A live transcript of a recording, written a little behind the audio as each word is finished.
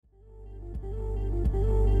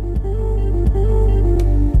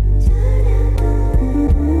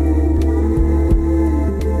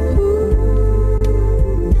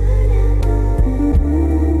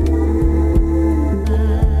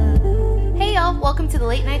welcome to the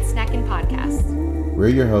Late Night Snacking Podcast. We're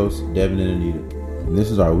your hosts, Devin and Anita, and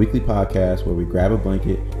this is our weekly podcast where we grab a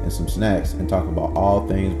blanket and some snacks and talk about all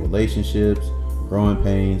things relationships, growing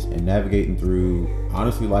pains, and navigating through,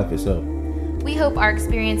 honestly, life itself. We hope our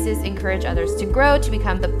experiences encourage others to grow to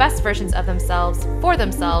become the best versions of themselves,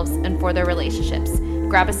 and for their relationships.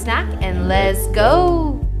 Grab a snack and let's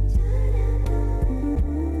go.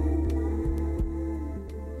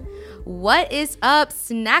 What is up,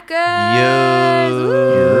 snackers? Yo.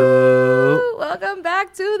 Woo! Welcome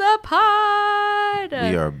back to the pod.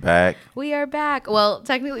 We are back. We are back. Well,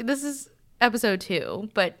 technically, this is episode 2,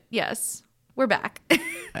 but yes, we're back.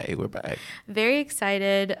 Hey, we're back. Very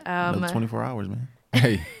excited. Another 24 hours, man.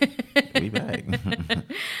 Hey, We back.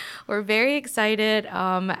 We're very excited.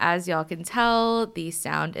 As y'all can tell, the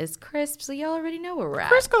sound is crisp, so y'all already know where we're at.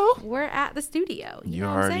 Crisco. We're at the studio. You know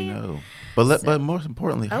what I'm already saying? know. But most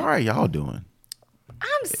importantly, how are y'all doing?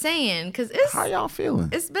 I'm saying, because How y'all feeling?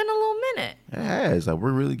 it's been a little minute. It has. Like,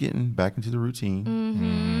 we're really getting back into the routine.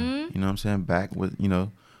 You know what I'm saying? Back with,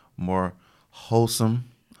 more wholesome,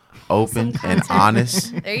 open, and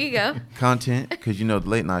honest There you go. content. Because, the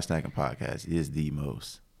Late Night Snacking Podcast is the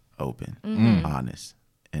most open, honest,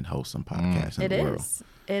 and wholesome podcast in It the world. is.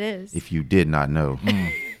 It is. If you did not know.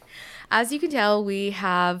 As you can tell, we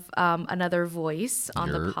have another voice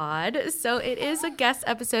on the Yerp. pod. So it is a guest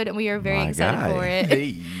episode, and we are very My excited guy. for it.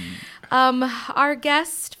 hey. Our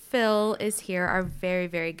guest, Phil, is here, our very,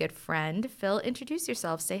 very good friend. Phil, introduce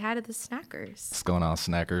yourself. Say hi to the snackers. What's going on,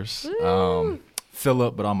 snackers?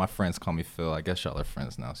 Philip, but all my friends call me Phil. I guess y'all are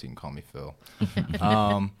friends now, so you can call me Phil.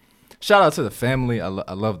 Shout out to the family. I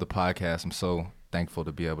love the podcast. I'm so thankful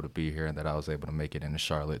to be able to be here and that I was able to make it into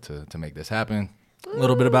Charlotte to make this happen. A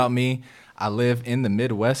little bit about me. I live in the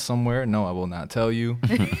Midwest somewhere. No, I will not tell you.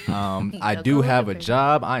 I do have a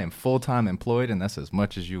job. I am full-time employed, and that's as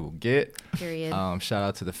much as you will get. Period. Shout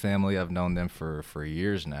out to the family. I've known them for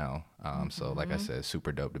years now. So like I said,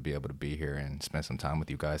 super dope to be able to be here and spend some time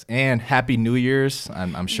with you guys. And Happy New Year's.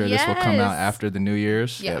 I'm sure this will come out Yes. after the New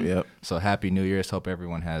Year's. Yeah. Yep. So Happy New Year's. Hope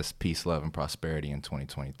everyone has peace, love, and prosperity in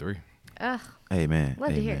 2023. Ugh, Amen. Love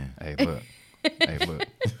to hear Amen. Hey, look. Hey, look.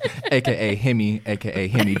 AKA Hemi, AKA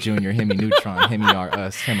Hemi Jr., Hemi Neutron, Hemi are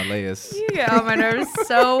us, Himalayas. you get on my nerves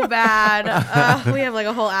so bad. We have like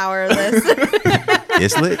a whole hour of this.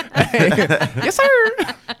 It's lit. Yes,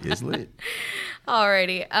 sir. It's lit.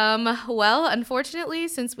 Alrighty. Well, unfortunately,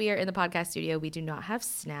 since we are in the podcast studio, we do not have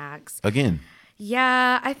snacks. Again,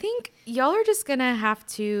 Yeah, I think y'all are just gonna have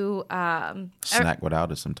to snack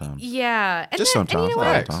without us sometimes. yeah. And Just and you sometimes, know not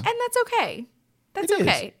all what? the time. And that's okay. That's It is.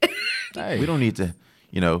 okay. Hey. We don't need to,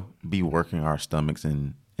 be working our stomachs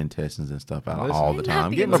and intestines and stuff out Listen. all the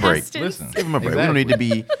time. the Give them a break. intestines. Listen. Give them a break. We don't need to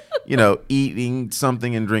be, eating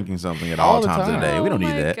something and drinking something at All all the times of the time. day. We Oh don't need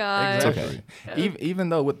my that. gosh. It's Exactly. okay. Even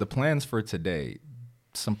though with the plans for today,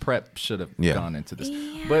 some prep should have Yeah. gone into this.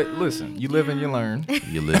 But listen, you live and you learn.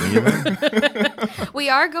 You live and you learn. We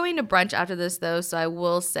are going to brunch after this though, so I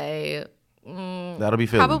will say That'll be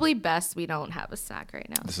filling. probably best we don't have a snack right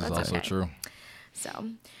now. This so is that's also okay. true. So,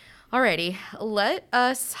 alrighty, let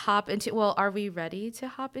us hop into. Well, are we ready to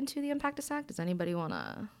hop into the Unpack the Snack? Does anybody want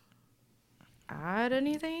to add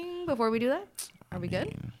anything before we do that? Are we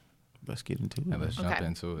good? Let's get into Yeah, it. let's jump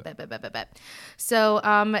into it. Bet. So,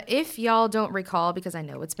 if y'all don't recall, because I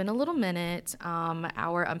know it's been a little minute,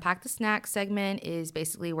 our Unpack the Snack segment is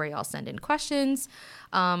basically where y'all send in questions.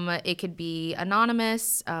 It could be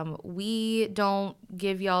anonymous. We don't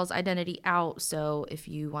give y'all's identity out. So if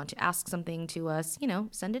you want to ask something to us,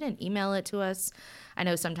 send it in, email it to us. I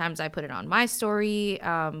know sometimes I put it on my story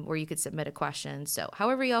where you could submit a question. So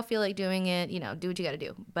however y'all feel like doing it, do what you got to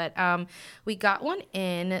do. But we got one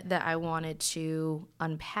in that I wanted to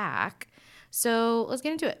unpack. So let's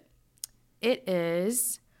get into it. It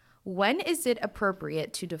is, when is it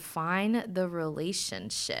appropriate to define the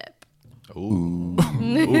relationship? Ooh.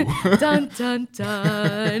 Dun, dun,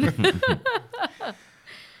 dun.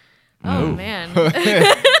 Oh, man.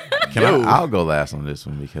 I'll go last on this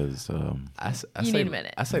one because I You say, need a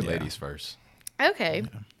minute. I say ladies first. Okay.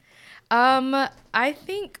 I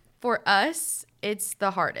think for us, it's the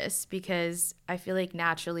hardest because I feel like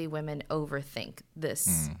naturally women overthink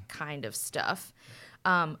this kind of stuff.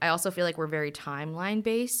 I also feel like we're very timeline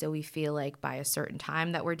based. So we feel like by a certain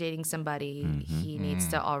time that we're dating somebody, he needs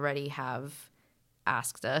to already have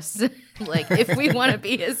asked us like if we want to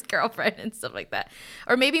be his girlfriend and stuff like that.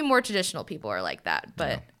 Or maybe more traditional people are like that.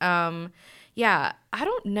 But yeah, I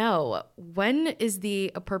don't know. When is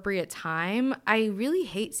the appropriate time? I really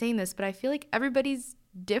hate saying this, but I feel like everybody's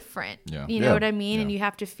different. Yeah. You know Yeah. what I mean? And Yeah. you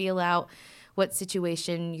have to feel out what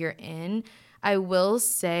situation you're in. I will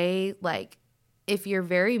say, like, if you're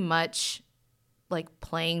very much like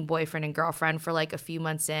playing boyfriend and girlfriend for like a few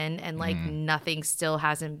months in and like nothing still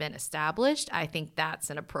hasn't been established, I think that's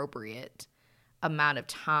an appropriate amount of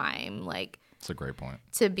time. Like, That's a great point.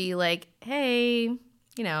 to be like, hey,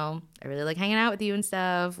 you know, I really like hanging out with you and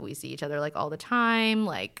stuff. We see each other like all the time.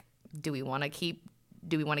 Like, do we want to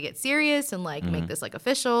get serious and like make this like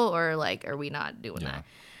official, or like, are we not doing that?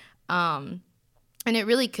 And it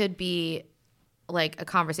really could be like a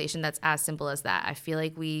conversation that's as simple as that. I feel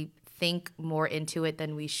like we think more into it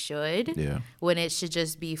than we should. Yeah. When it should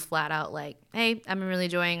just be flat out like, hey, I'm really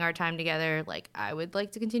enjoying our time together. Like, I would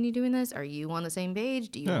like to continue doing this. Are you on the same page?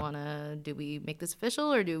 Do we make this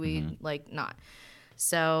official, or do we like not?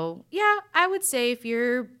 So yeah, I would say if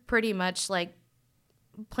you're pretty much like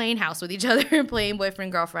playing house with each other, playing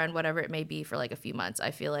boyfriend, girlfriend, whatever it may be for like a few months,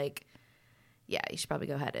 I feel like, yeah, you should probably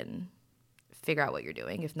go ahead and figure out what you're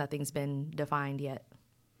doing if nothing's been defined yet.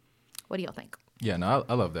 What do y'all think? Yeah, no,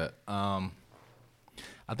 I love that. I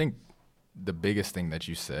think the biggest thing that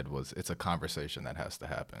you said was it's a conversation that has to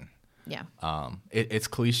happen. Yeah. It's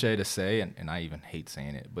cliche to say, and I even hate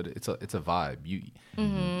saying it, but it's a vibe.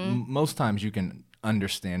 Most times you can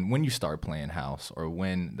understand when you start playing house, or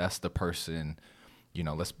when that's the person. You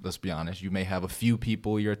know, let's be honest. You may have a few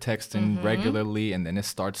people you're texting regularly, and then it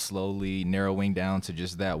starts slowly narrowing down to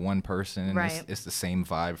just that one person. And Right. it's the same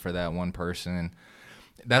vibe for that one person.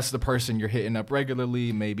 That's the person you're hitting up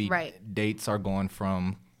regularly. Maybe dates are going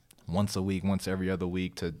from once a week, once every other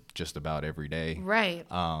week, to just about every day. Right.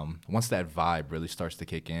 Once that vibe really starts to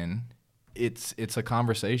kick in, it's a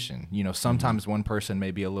conversation. You know, sometimes one person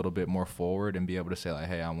may be a little bit more forward and be able to say like,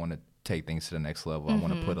 hey, I want to take things to the next level. I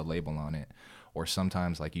want to put a label on it. Or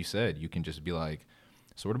sometimes, like you said, you can just be like,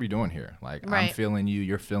 so what are we doing here? Like, I'm feeling you,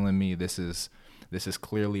 you're feeling me. This is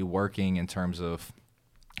clearly working in terms of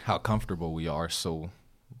how comfortable we are. So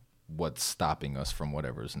what's stopping us from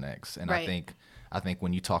whatever's next? And I think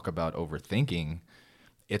when you talk about overthinking,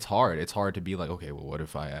 it's hard. It's hard to be like, okay, well, what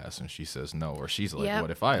if I ask and she says no? Or she's like,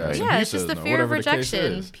 what if I ask and yeah, he it's says just the no? fear of Whatever the case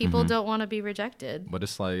rejection. is. People don't want to be rejected. But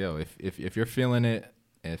it's like, yo, if you're feeling it,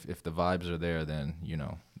 if the vibes are there, then, you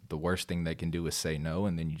know, the worst thing they can do is say no,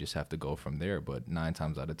 and then you just have to go from there. But 9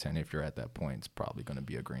 times out of 10, if you're at that point, it's probably going to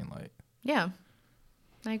be a green light. Yeah,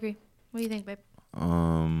 I agree. What do you think, babe?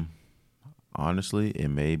 Honestly, it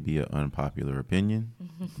may be an unpopular opinion,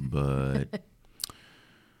 but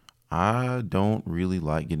I don't really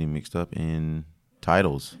like getting mixed up in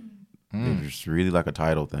titles. It's really like a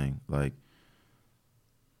title thing. Like,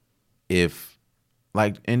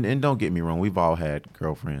 and don't get me wrong, we've all had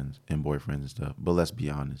girlfriends and boyfriends and stuff, but let's be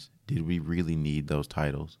honest. Did we really need those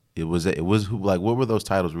titles? It was like, what were those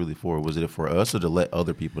titles really for? Was it for us, or to let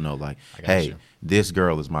other people know, like, hey, this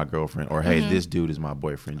girl is my girlfriend, or hey, this dude is my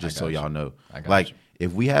boyfriend, just so y'all know. Like,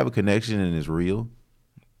 if we have a connection and it's real,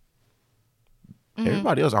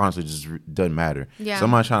 everybody else honestly just doesn't matter. Yeah.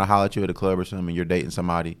 Somebody's trying to holler at you at a club or something, and you're dating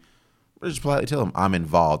somebody, just politely tell them, I'm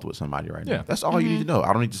involved with somebody right now. That's all you need to know.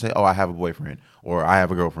 I don't need to say, oh, I have a boyfriend, or I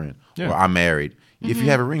have a girlfriend, or I'm married. If you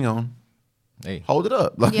have a ring on, hold it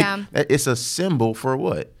up. Like, it's a symbol for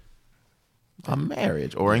what? A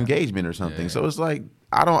marriage or engagement or something. So it's like,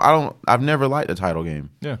 I've never liked a title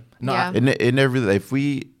game. Yeah. No. Yeah. It never,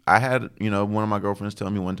 I had, one of my girlfriends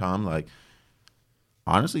tell me one time, like,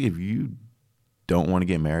 honestly, if you don't want to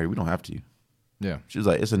get married, we don't have to. Yeah. She was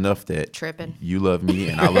like, it's enough that Tripping. you love me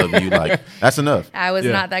and I love you. Like, that's enough. I was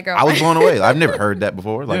not that girl. I was blown away. I've never heard that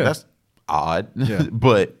before. Like, that's odd. Yeah.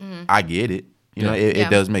 But I get it. It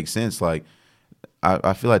does make sense. Like,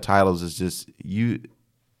 I feel like titles is just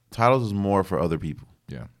titles is more for other people.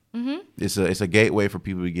 Yeah. It's a gateway for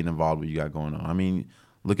people to get involved with what you got going on. I mean,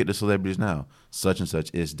 look at the celebrities now. Such and such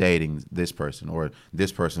is dating this person, or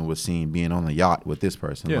this person was seen being on a yacht with this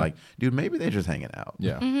person. Yeah. Like, dude, maybe they're just hanging out.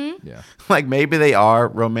 Yeah. Yeah. Like, maybe they are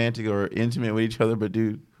romantic or intimate with each other, but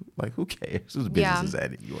dude, like, who cares? Whose business is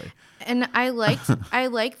that anyway? And I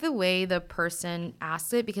like the way the person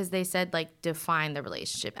asked it, because they said, like, define the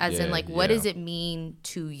relationship, as in, like, what does it mean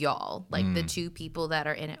to y'all, like the two people that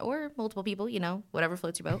are in it, or multiple people, whatever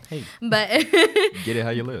floats your boat. Hey. But Get it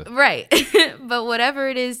how you live. right. But whatever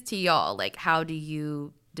it is to y'all, like, how do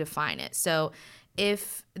you define it? So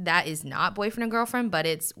if that is not boyfriend and girlfriend, but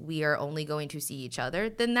it's we are only going to see each other,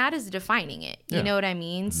 then that is defining it. You know what I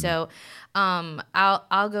mean? So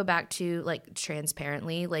I'll go back to, like,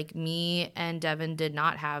 transparently, like, me and Devin did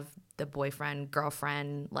not have the boyfriend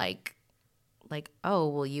girlfriend like, oh,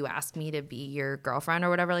 will you ask me to be your girlfriend or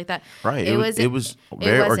whatever like that. Right. It was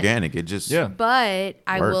very organic. It just But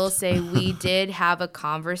I worked. will say we did have a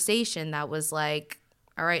conversation that was like,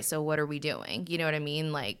 all right, so what are we doing? You know what I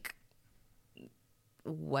mean? Like,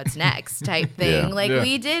 what's next type thing. Yeah. Like Yeah.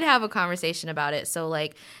 we did have a conversation about it. So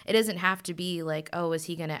like it doesn't have to be like, oh, is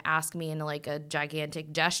he going to ask me in like a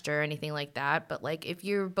gigantic gesture or anything like that? But like if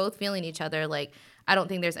you're both feeling each other, like I don't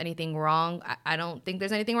think there's anything wrong. I don't think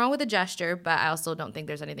there's anything wrong with a gesture, but I also don't think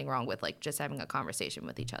there's anything wrong with like just having a conversation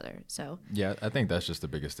with each other. So Yeah, I think that's just the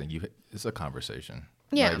biggest thing. It's a conversation.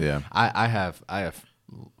 Yeah. Like, Yeah. I have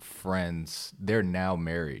friends. They're now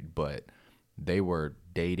married, but they were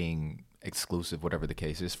dating exclusive, whatever the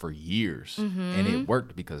case is, for years, and it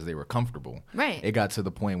worked because they were comfortable. Right. It got to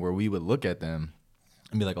the point where we would look at them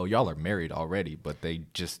and be like, "Oh, y'all are married already," but they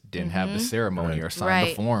just didn't have the ceremony or sign the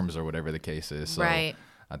Right. forms or whatever the case is. So Right.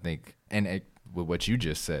 I think, with what you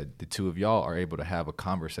just said, the two of y'all are able to have a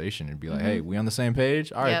conversation and be like, "Hey, we on the same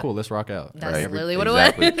page? All right, Yep. cool, let's rock out." that's Right. literally what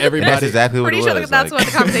Exactly. it was. And that's exactly what Pretty it sure was. that's like,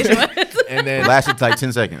 what the conversation was. And it then lasted like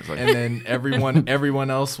 10 seconds. Like, and then everyone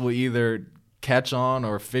else will either catch on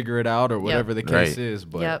or figure it out or whatever the case Right. is,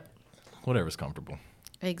 but Yep. whatever's comfortable.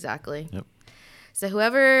 Exactly. Yep. So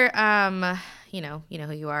whoever you know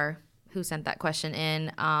who you are, who sent that question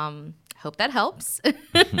in, hope that helps.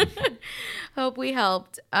 Hope we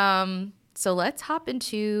helped. So let's hop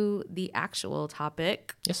into the actual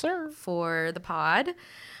topic. Yes, sir. For the pod.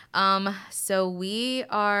 So we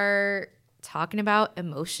are talking about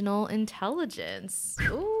emotional intelligence.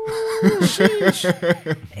 Ooh, sheesh.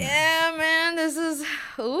 Yeah, man, this is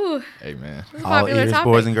Hey, man. this is a all popular ears, topic.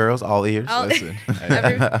 boys and girls, all ears. All- Listen.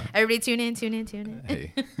 Hey, Everybody tune in.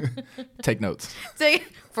 hey. Take notes. So,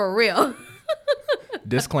 for real.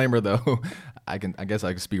 Disclaimer, though. I guess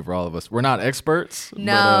I can speak for all of us. We're not experts.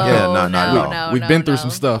 No, Yeah, no, not at all. no, We've no, been through no. some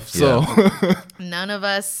stuff, so. None of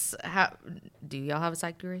us have. Do y'all have a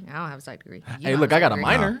psych degree? I don't have a psych degree. You Hey, don't look, have I got a degree.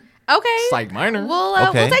 minor. Okay. Psych minor. We'll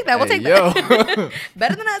Okay. take that. We'll Hey, take that. yo.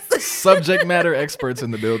 Better than us. Subject matter experts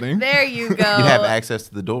in the building. There you go. You have access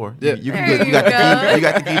to the door. Yeah. You There can you got the go. key. You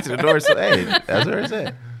got the key to the door. So hey, that's what I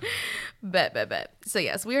said. Bet. So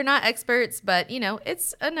yes, we are not experts, but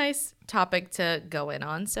it's a nice topic to go in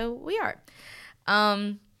on. So we are.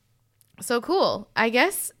 So cool. I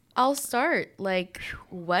guess I'll start. Like,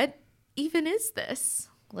 what even is this?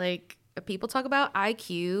 Like, people talk about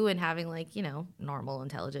IQ and having like, normal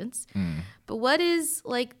intelligence. But what is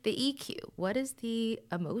like the EQ? What is the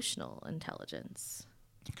emotional intelligence?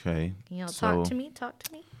 Okay. Can y'all so talk to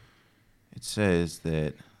me? It says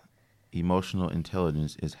that emotional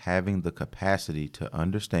intelligence is having the capacity to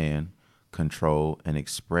understand, control, and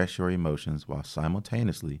express your emotions while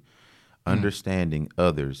simultaneously understanding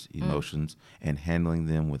others' emotions and handling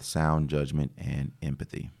them with sound judgment and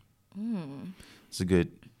empathy. It's a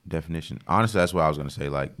good definition. Honestly, that's what I was going to say.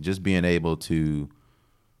 Like, just being able to,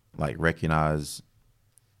 like, recognize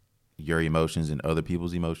your emotions and other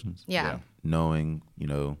people's emotions. Yeah. Knowing,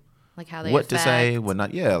 Like how they what to say, affect- what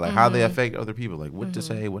not. Yeah, like how they affect other people. Like what to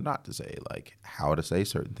say, what not to say. Like how to say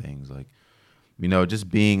certain things. Like, just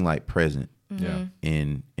being like present Yeah.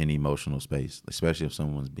 in an emotional space, especially if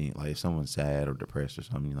someone's sad or depressed or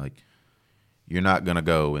something. Like, you're not gonna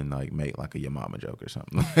go and like make like a your mama joke or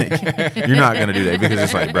something. Like, you're not gonna do that because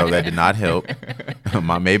it's like, bro, that did not help.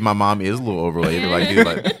 Maybe my mom is a little overlaid, but like, dude,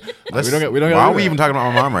 like, let's, we don't why gotta are do we that. even talking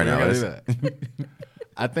about my mom right We now? gotta Let's- do that.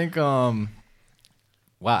 I think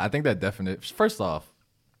I think that definite. First off,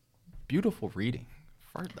 beautiful reading.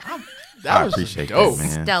 I was appreciate dope. that,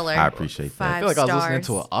 man. Stellar. I appreciate that. I 5 feel like I was listening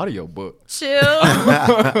stars. to an audio Chill. book.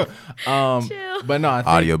 Chill. But no, I think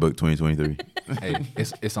Audiobook 2023. hey,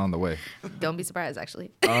 it's on the way. Don't be surprised,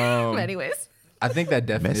 actually. But anyways. I think that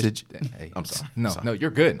definition. Message. Hey, I'm sorry. No, you're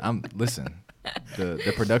good. Listen.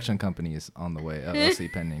 The production company is on the way.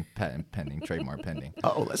 LLC pending, patent pending, trademark pending.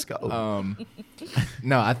 Oh, let's go.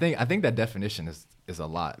 No, I think that definition is a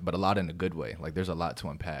lot, but a lot in a good way. Like there's a lot to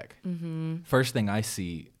unpack. First thing I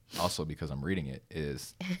see, also because I'm reading it,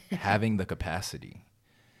 is having the capacity.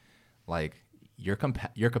 Like your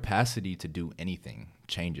capacity to do anything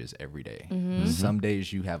changes every day. Some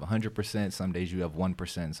days you have 100%, some days you have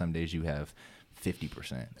 1%, some days you have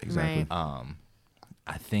 50%. Exactly. Right.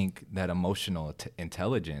 I think that emotional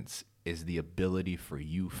intelligence is the ability for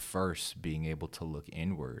you first being able to look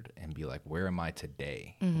inward and be like, where am I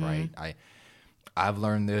today? Right. I've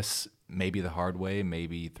learned this maybe the hard way,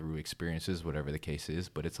 maybe through experiences, whatever the case is,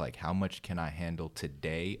 but it's like, how much can I handle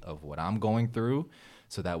today of what I'm going through?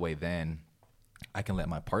 So that way, then I can let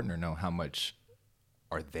my partner know how much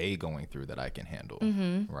are they going through that I can handle.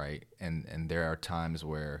 Right. And there are times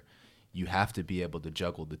where you have to be able to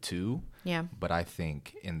juggle the two. Yeah. But I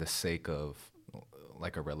think in the sake of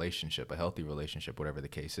like a relationship, a healthy relationship, whatever the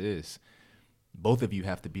case is, both of you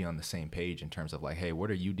have to be on the same page in terms of like, hey, what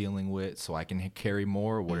are you dealing with so I can carry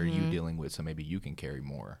more? What are you dealing with so maybe you can carry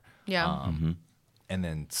more? Yeah. and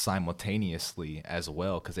then simultaneously as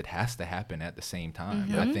well, because it has to happen at the same time.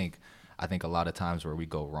 I think a lot of times where we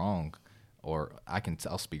go wrong, or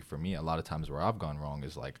I'll speak for me, a lot of times where I've gone wrong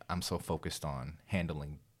is like I'm so focused on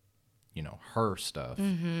handling, you know, her stuff,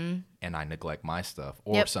 and I neglect my stuff,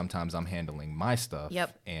 or sometimes I'm handling my stuff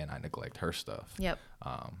and I neglect her stuff.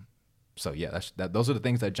 So yeah, those are the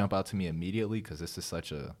things that jump out to me immediately, because this is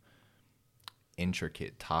such a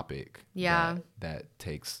intricate topic that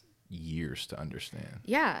takes years to understand.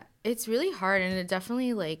 Yeah, it's really hard, and it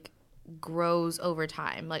definitely like grows over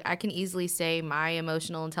time. Like I can easily say my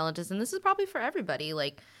emotional intelligence, and this is probably for everybody,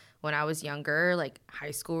 like when I was younger, like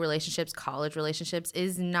high school relationships, college relationships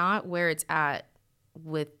is not where it's at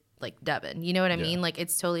with like Devin. You know what I mean? Like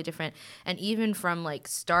it's totally different. And even from like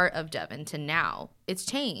start of Devin to now, it's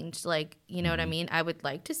changed. Like, you know what I mean? I would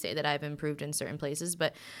like to say that I've improved in certain places,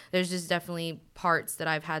 but there's just definitely parts that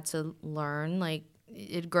I've had to learn. Like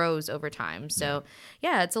it grows over time. So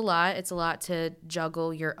yeah, it's a lot. It's a lot to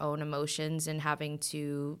juggle your own emotions and having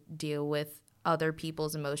to deal with other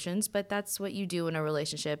people's emotions, but that's what you do in a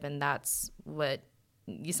relationship, and that's what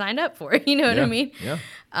you signed up for. You know what I mean? Yeah.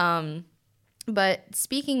 But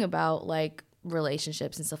speaking about like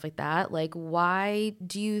relationships and stuff like that, like why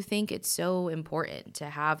do you think it's so important to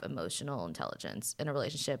have emotional intelligence in a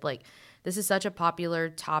relationship? Like this is such a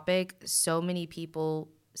popular topic. So many people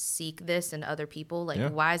seek this in other people.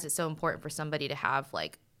 Like why is it so important for somebody to have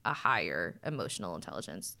like a higher emotional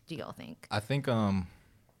intelligence, do y'all think? I think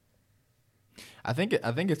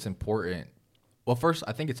it's important. Well, first,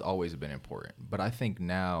 I think it's always been important, but I think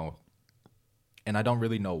now, and I don't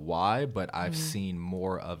really know why, but I've seen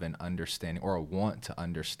more of an understanding or a want to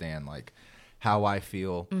understand like how I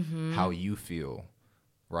feel, how you feel,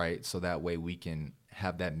 right? So that way we can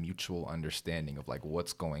have that mutual understanding of like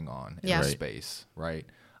what's going on in the space, right?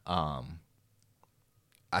 I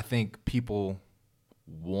think people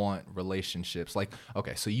want relationships like,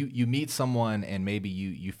 okay, so you meet someone and maybe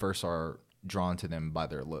you first are drawn to them by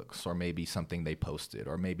their looks, or maybe something they posted,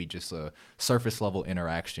 or maybe just a surface level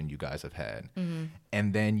interaction you guys have had.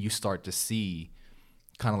 And then you start to see,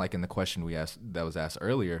 kind of like in the question that was asked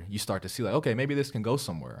earlier, you start to see like, okay, maybe this can go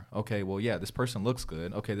somewhere. Okay, well, yeah, this person looks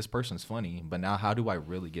good. Okay, this person's funny, but now how do I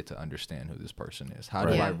really get to understand who this person is? How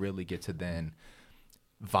do I really get to then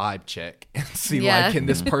vibe check and see like, can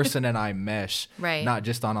this person and I mesh? Not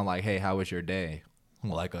just on a like, hey, how was your day?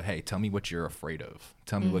 Like, hey, tell me what you're afraid of.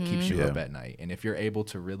 Tell me what keeps you up at night. And if you're able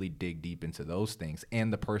to really dig deep into those things,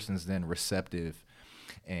 and the person's then receptive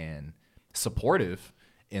and supportive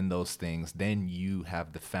in those things, then you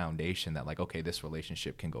have the foundation that like, okay, this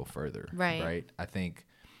relationship can go further. Right. I think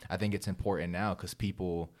it's important now because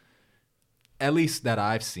people, at least that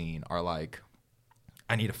I've seen, are like,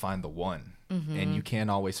 I need to find the one. And you can't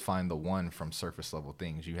always find the one from surface level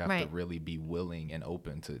things. You have to really be willing and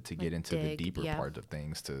open to get into the deeper parts of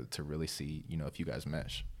things to really see, you know, if you guys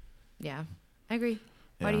mesh. Yeah, I agree.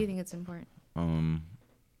 Why do you think it's important?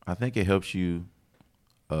 I think it helps you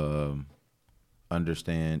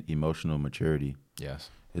understand emotional maturity. Yes.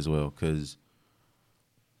 As well, because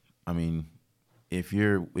I mean, if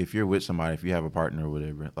you're with somebody, if you have a partner or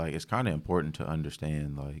whatever, like it's kind of important to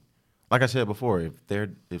understand like I said before,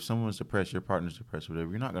 if someone's depressed, your partner's depressed, whatever,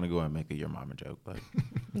 you're not gonna go and make a your mama joke. Like,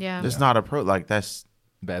 it's not like that's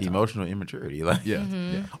bad emotional immaturity. Like,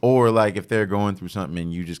 or like if they're going through something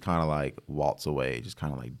and you just kind of like waltz away, just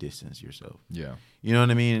kind of like distance yourself. Yeah, you know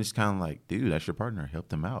what I mean? It's kind of like, dude, that's your partner. Help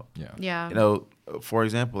them out. Yeah. You know, for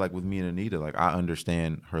example, like with me and Anita, like I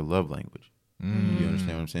understand her love language. You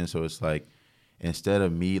understand what I'm saying? So it's like, instead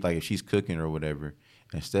of me, like if she's cooking or whatever,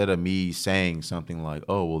 instead of me saying something like,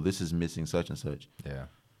 oh, well, this is missing such and such. Yeah.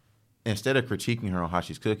 Instead of critiquing her on how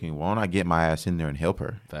she's cooking, why don't I get my ass in there and help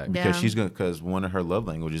her? Because because one of her love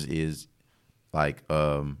languages is like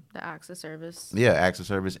the acts of service. Yeah, acts of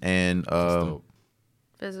service and quality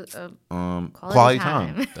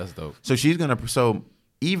time. That's dope. So so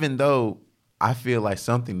even though I feel like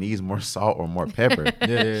something needs more salt or more pepper,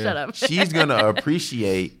 Shut up. She's gonna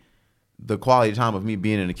appreciate the quality time of me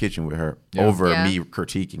being in the kitchen with her over me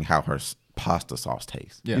critiquing how her pasta sauce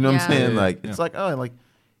tastes. You know what I'm saying? Like, it's like, oh, like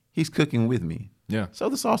he's cooking with me. Yeah. So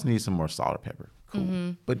the sauce needs some more salt or pepper.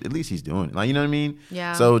 Cool. But at least he's doing it. Like, you know what I mean?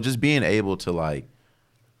 Yeah. So just being able to like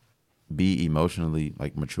be emotionally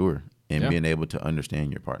like mature and being able to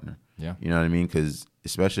understand your partner. Yeah. You know what I mean? Because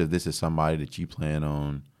especially if this is somebody that you plan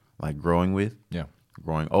on like growing with. Yeah.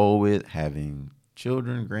 Growing old with, having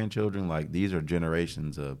children, grandchildren, like these are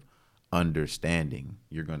generations of understanding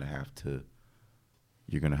you're gonna have to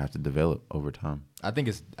develop over time. I think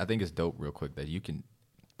it's dope real quick that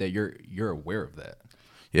you're aware of that.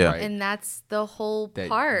 Yeah. Right? And that's the whole That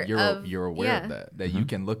part you're aware of that Mm-hmm. you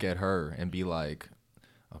can look at her and be like,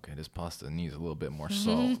 okay, this pasta needs a little bit more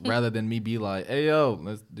salt, rather than me be like, hey yo,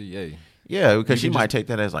 let's do Yeah, because she can might take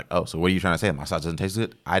that as like, oh, so what are you trying to say? My sauce doesn't taste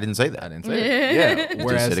good? I didn't say that. I didn't say it.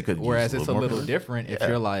 Yeah. said it could use Whereas a it's a little little more. different if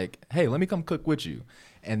you're like, hey, let me come cook with you.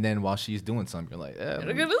 And then while she's doing something, you're like, Yeah,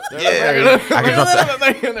 I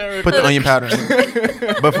can put the onion powder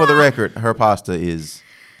in. But for the record, her pasta is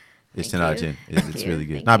 10 out of 10. It's really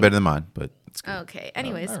good. Thank Not you. better than mine, but it's good. Okay.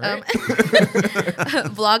 Anyways, all right.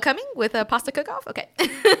 vlog coming with a pasta cook-off. Okay.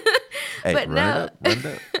 Hey, but run no. it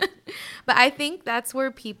up. But I think that's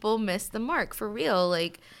where people miss the mark for real.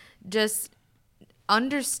 Like, just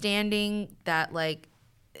understanding that, like,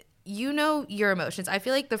 you know your emotions. I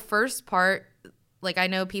feel like the first part, like, I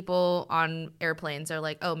know people on airplanes are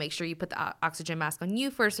like, oh, make sure you put the oxygen mask on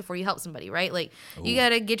you first before you help somebody, right? Like, you got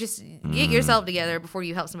to get yourself together before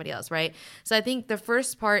you help somebody else, right? So I think the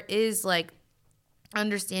first part is, like,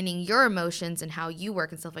 understanding your emotions and how you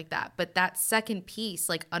work and stuff like that. But that second piece,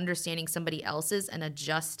 like understanding somebody else's and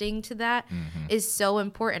adjusting to that, is so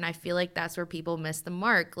important. I feel like that's where people miss the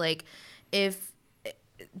mark. Like, if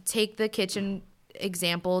take the kitchen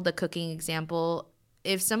example, the cooking example,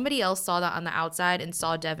 if somebody else saw that on the outside and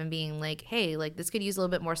saw Devin being like, hey, like this could use a little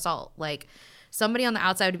bit more salt, like somebody on the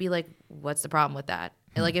outside would be like, what's the problem with that?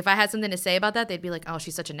 And like if I had something to say about that, they'd be like, oh,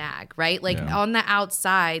 she's such a nag, right? Like on the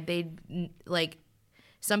outside, they'd like,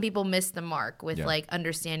 some people miss the mark with like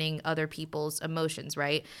understanding other people's emotions,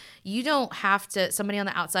 right? You don't have to, somebody on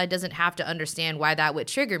the outside doesn't have to understand why that would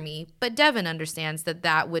trigger me, but Devin understands that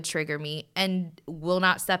that would trigger me and will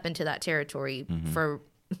not step into that territory for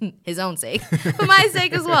his own sake, but my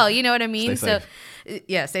sake as well. You know what I mean? Stay safe.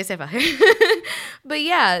 Yeah, stay safe out here. But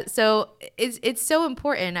yeah, so it's so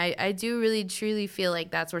important. I do really truly feel like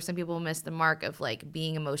that's where some people miss the mark of like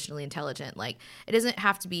being emotionally intelligent. Like it doesn't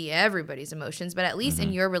have to be everybody's emotions, but at least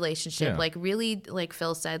in your relationship, like really, like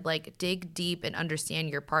Phil said, like dig deep and understand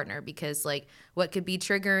your partner, because like what could be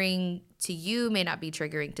triggering to you may not be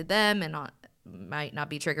triggering to them, and might not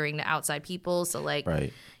be triggering to outside people. So like,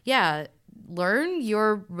 yeah, learn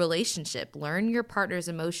your relationship, learn your partner's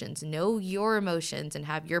emotions, know your emotions, and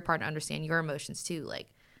have your partner understand your emotions too. Like,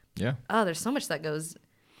 oh, there's so much that goes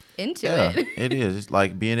into it. It is. It's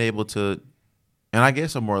like being able to, and I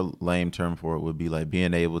guess a more lame term for it would be like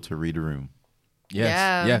being able to read a room.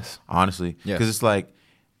 Yes. Honestly, because it's like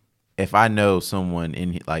if I know someone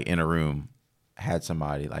in a room had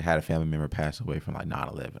a family member pass away from like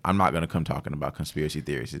 9/11, I'm not gonna come talking about conspiracy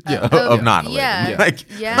theories of 9/11. Yeah. Like,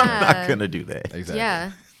 I'm not gonna do that. Exactly.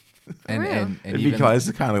 Yeah. And even, Because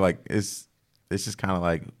it's kind of like it's just kind of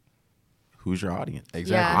like, who's your audience?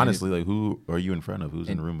 Exactly. Yeah. Honestly, like who are you in front of? Who's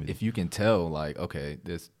in the room with you? if you can tell, like, okay,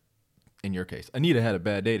 this, in your case, Anita had a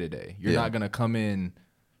bad day today. You're not gonna come in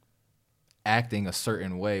acting a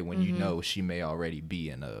certain way when you know she may already be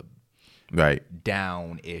in a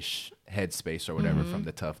down-ish headspace or whatever from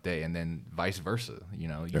the tough day, and then vice versa. You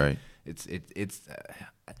know,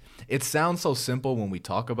 it sounds so simple when we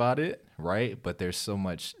talk about it, right? But there's so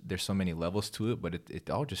many levels to it. But it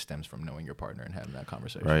all just stems from knowing your partner and having that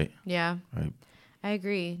conversation. Right. Yeah. Right. I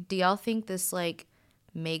agree. Do y'all think this like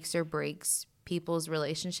makes or breaks people's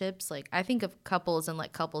relationships? Like I think of couples and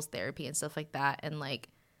like couples therapy and stuff like that, and like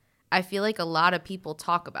I feel like a lot of people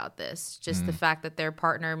talk about this, just the fact that their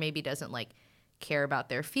partner maybe doesn't like care about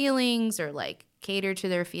their feelings or like cater to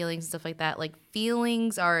their feelings and stuff like that. Like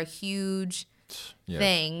feelings are a huge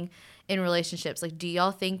thing in relationships. Like, do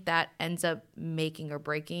y'all think that ends up making or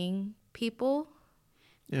breaking people?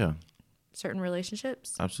 Yeah. Certain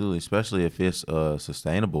relationships? Absolutely. Especially if it's a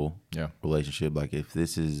sustainable relationship. Like if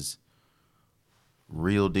this is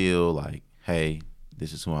real deal, like, hey,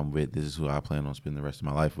 this is who I'm with. This is who I plan on spending the rest of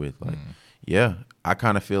my life with. Like, I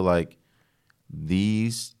kind of feel like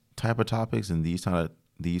these type of topics and these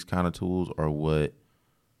kind of tools are what,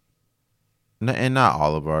 and not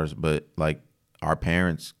all of ours, but like our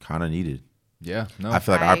parents kind of needed. Yeah, no, I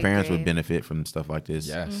feel like our parents agree. would benefit from stuff like this.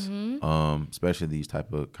 Yes. Especially these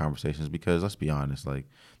type of conversations, because let's be honest, like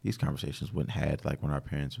these conversations wouldn't had like when our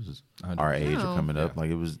parents was our age or coming up. Like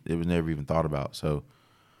it was never even thought about. So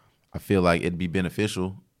I feel like it'd be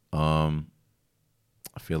beneficial. I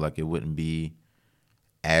feel like it wouldn't be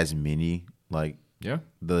as many like the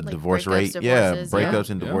Like divorce breakups, rate. divorces, Breakups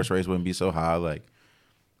and divorce rates wouldn't be so high. Like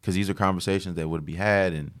because these are conversations that would be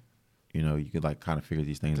had, and you know you could like kind of figure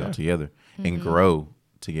these things out together and grow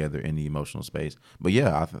together in the emotional space. But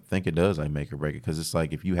yeah, I think it does like make or break it, because it's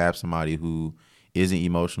like if you have somebody who isn't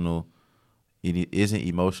emotionally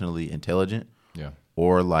intelligent,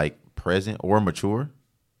 or like present or mature,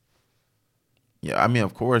 Yeah, I mean,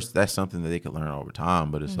 of course, that's something that they could learn over time,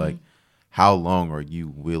 but it's like, how long are you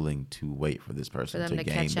willing to wait for this person to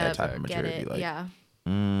gain that type of maturity? Like, yeah.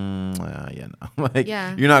 Yeah, no. Like,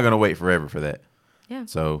 Yeah. you're not gonna wait forever for that. Yeah.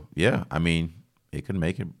 So yeah, I mean, it could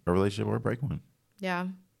make a relationship or break one. Yeah,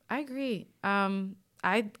 I agree.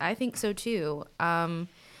 I think so too.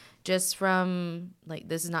 Just from like,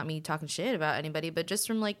 this is not me talking shit about anybody, but just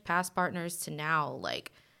from like past partners to now,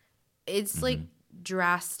 like it's like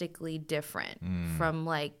drastically different from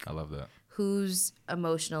like I love that. who's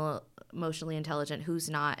emotionally intelligent, who's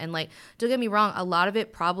not. And like, don't get me wrong, a lot of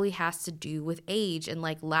it probably has to do with age and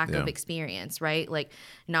like lack of experience, right? Like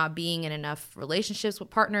not being in enough relationships with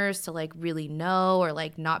partners to like really know, or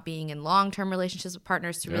like not being in long-term relationships with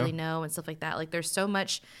partners to really know, and stuff like that. Like there's so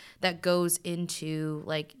much that goes into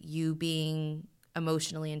like you being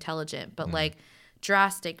emotionally intelligent, but like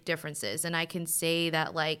drastic differences. And I can say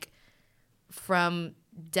that like from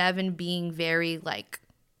Devin being very like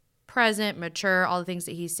present, mature, all the things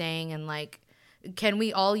that he's saying, and like, can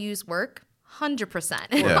we all use work? 100%.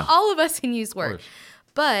 Yeah. All of us can use work.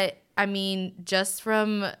 But I mean, just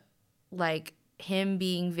from like him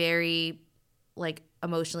being very like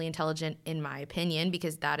emotionally intelligent, in my opinion,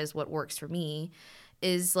 because that is what works for me,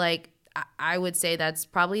 is like, I would say that's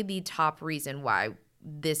probably the top reason why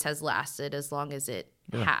this has lasted as long as it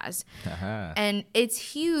has. And it's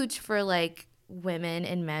huge for like women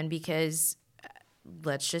and men, because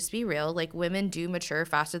let's just be real, like women do mature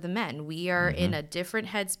faster than men. We are in a different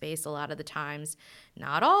headspace a lot of the times,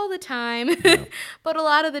 not all the time, but a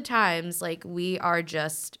lot of the times, like we are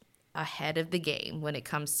just ahead of the game when it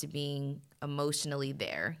comes to being emotionally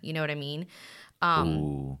there. You know what I mean?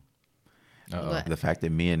 Ooh. But- The fact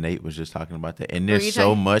that me and Nate was just talking about that, and there's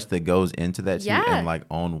so much that goes into that too, and like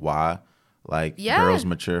on why like girls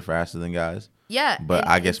mature faster than guys. Yeah. But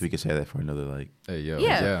I guess we could say that for another like. Hey, yo,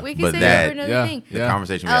 Yeah, we could But say that- that for another thing. The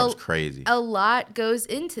conversation we had was crazy. A lot goes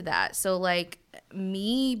into that. So like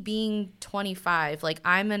me being 25, like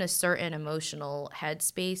I'm in a certain emotional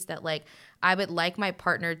headspace that like I would like my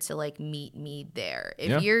partner to like meet me there.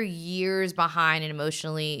 If you're years behind and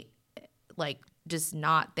emotionally like just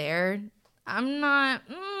not there, I'm not.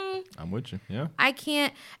 I'm with you. Yeah. I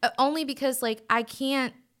can't, only because like I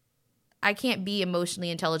can't be emotionally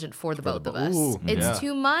intelligent for the both of us. Ooh, It's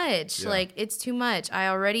too much. Yeah. Like it's too much. I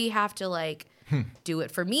already have to like do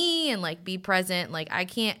it for me and like be present. Like I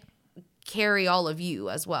can't carry all of you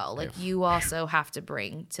as well. Like you also have to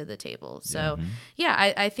bring to the table. So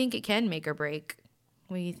yeah, I think it can make or break.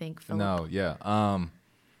 What do you think, Philip? No, yeah. I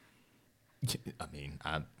mean,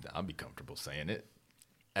 I'll be comfortable saying it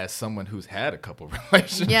as someone who's had a couple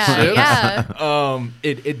relationships. Yeah.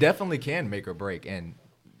 It definitely can make or break. And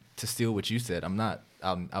to steal what you said,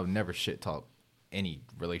 I'll never shit talk any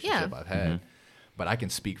relationship I've had, but I can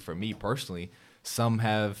speak for me personally. Some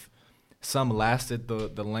lasted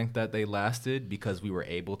the length that they lasted because we were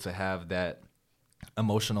able to have that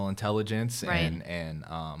emotional intelligence and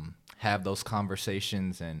have those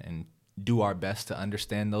conversations and do our best to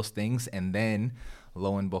understand those things. And then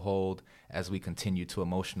lo and behold, as we continue to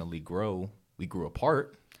emotionally grow, we grew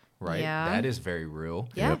apart, right? Yeah. That is very real.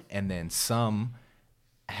 Yeah. And then some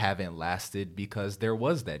haven't lasted because there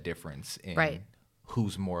was that difference in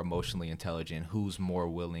who's more emotionally intelligent, who's more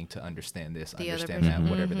willing to understand this, understand that,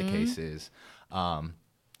 whatever the case is.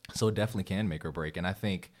 So it definitely can make or break. And I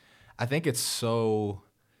think it's so,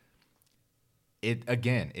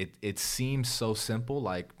 it seems so simple,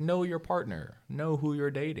 like know your partner, know who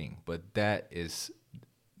you're dating, but there's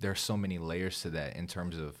so many layers to that in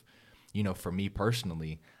terms of, for me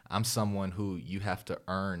personally, I'm someone who you have to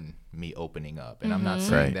earn me opening up. And I'm not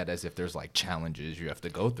saying that as if there's like challenges you have to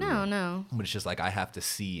go through. No. But it's just like I have to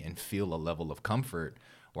see and feel a level of comfort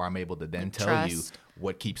where I'm able to then tell trust. you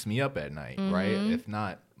what keeps me up at night, right? If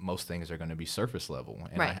not, most things are going to be surface level.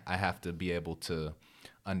 And I have to be able to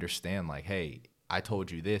understand like, hey, I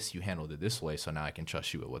told you this, you handled it this way, so now I can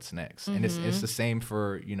trust you with what's next. And it's the same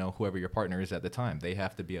for, whoever your partner is at the time. They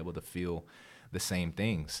have to be able to feel the same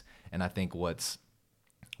things. And I think what's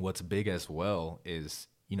big as well is,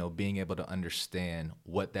 being able to understand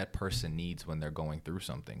what that person needs when they're going through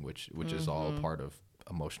something, which is all part of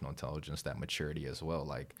emotional intelligence, that maturity as well.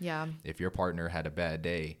 Like, if your partner had a bad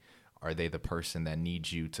day, are they the person that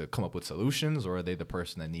needs you to come up with solutions, or are they the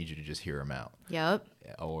person that needs you to just hear them out? Yep.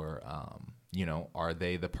 Or, are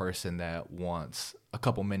they the person that wants a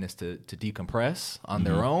couple minutes to decompress on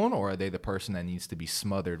their own, or are they the person that needs to be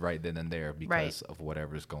smothered right then and there because of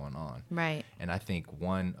whatever's going on? Right. And I think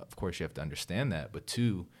one, of course, you have to understand that, but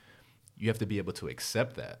two, you have to be able to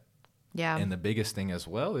accept that. Yeah. And the biggest thing as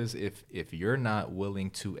well is if you're not willing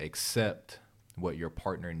to accept what your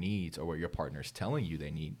partner needs or what your partner's telling you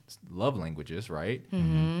they need, love languages, right?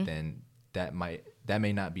 Then that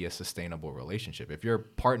may not be a sustainable relationship. If your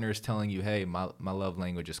partner is telling you, hey, my love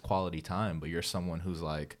language is quality time, but you're someone who's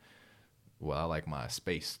like, well, I like my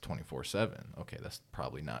space 24/7. Okay, that's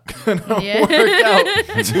probably not gonna work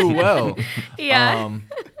out too well. Yeah.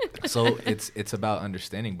 So it's about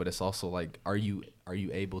understanding, but it's also like, are you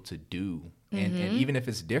able to do, and even if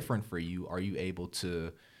it's different for you, are you able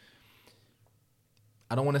to,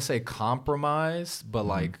 I don't want to say compromise, but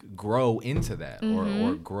like grow into that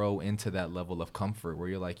or grow into that level of comfort where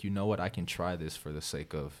you're like, you know what, I can try this for the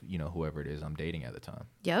sake of, whoever it is I'm dating at the time.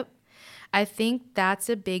 Yep. I think that's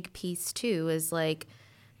a big piece too, is like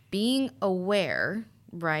being aware,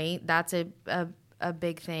 right? That's a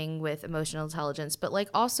big thing with emotional intelligence, but like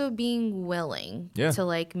also being willing to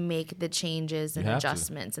like make the changes and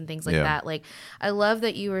adjustments and things like that. Like, I love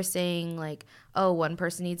that you were saying like, oh, one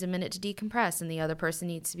person needs a minute to decompress and the other person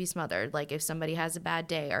needs to be smothered. Like, if somebody has a bad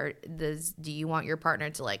day, or do you want your partner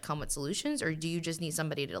to like come with solutions, or do you just need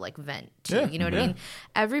somebody to like vent to? You know what I mean?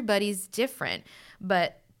 Everybody's different,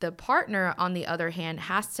 but the partner, on the other hand,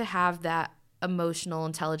 has to have that emotional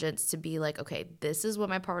intelligence to be like, okay, this is what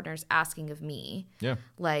my partner's asking of me. Yeah.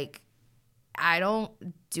 Like,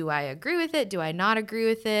 do I agree with it? Do I not agree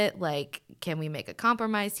with it? Like, can we make a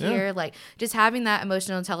compromise here? Yeah. Like, just having that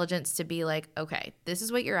emotional intelligence to be like, okay, this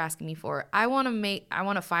is what you're asking me for. I want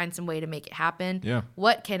to find some way to make it happen. Yeah.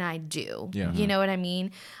 What can I do? Yeah. You know what I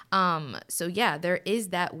mean? So yeah, there is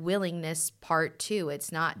that willingness part too.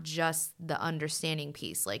 It's not just the understanding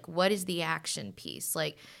piece. Like, what is the action piece?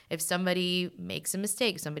 Like, if somebody makes a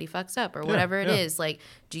mistake, somebody fucks up or whatever it is, like,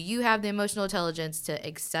 do you have the emotional intelligence to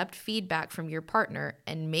accept feedback from your partner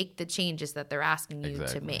and make the changes that they're asking you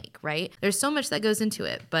to make, right? There's so much that goes into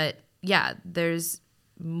it, but yeah, there's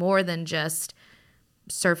more than just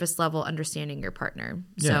surface level understanding your partner.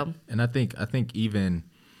 Yeah. So, and I think even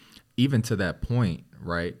to that point,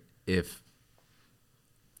 right? If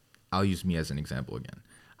I'll use me as an example again,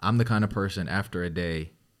 I'm the kind of person after a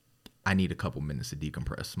day, I need a couple minutes to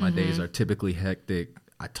decompress. My days are typically hectic.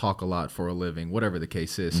 I talk a lot for a living, whatever the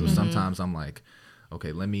case is. So sometimes I'm like,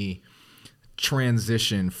 okay, let me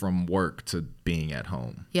transition from work to being at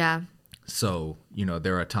home. Yeah. So,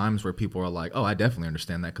 there are times where people are like, oh, I definitely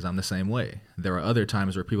understand that because I'm the same way. There are other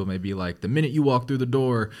times where people may be like, the minute you walk through the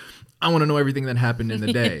door, I want to know everything that happened in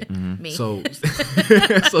the day. Me. So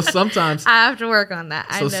sometimes I have to work on that.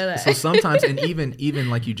 I know that. So sometimes, and even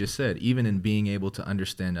like you just said, even in being able to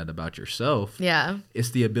understand that about yourself,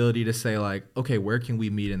 it's the ability to say like, okay, where can we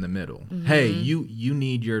meet in the middle? Hey, you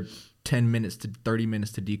need your 10 minutes to 30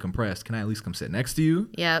 minutes to decompress. Can I at least come sit next to you?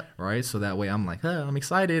 Yep. Right? So that way I'm like, I'm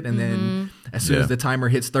excited. And then as soon as the timer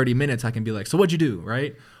hits 30 minutes, I can be like, so what'd you do?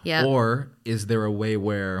 Right? Yeah. Or is there a way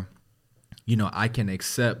where, I can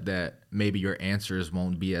accept that maybe your answers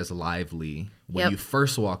won't be as lively when you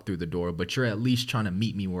first walk through the door, but you're at least trying to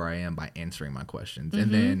meet me where I am by answering my questions.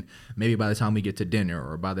 And then maybe by the time we get to dinner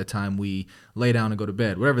or by the time we lay down and go to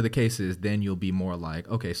bed, whatever the case is, then you'll be more like,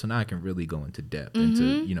 okay, so now I can really go into depth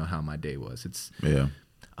into, how my day was. It's a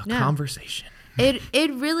conversation.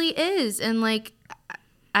 It really is. And like,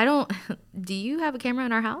 do you have a camera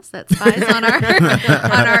in our house that spies on our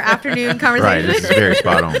afternoon conversation? Right, this is very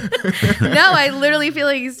spot on. No, I literally feel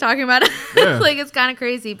like he's talking about it. Like, it's kind of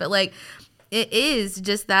crazy, but like, it is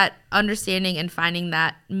just that understanding and finding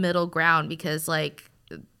that middle ground, because like,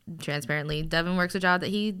 transparently, Devin works a job that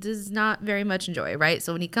he does not very much enjoy, right?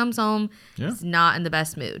 So when he comes home, he's not in the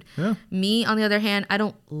best mood. Yeah. Me, on the other hand, I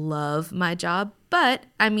don't love my job, but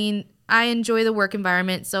I mean, I enjoy the work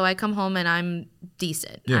environment, so I come home and I'm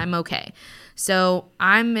decent. Yeah. I'm okay. So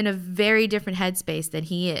I'm in a very different headspace than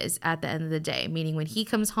he is at the end of the day, meaning when he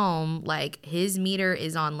comes home, like, his meter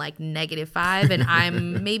is on like -5 and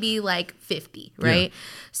I'm maybe like 50, right? Yeah.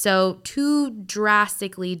 So two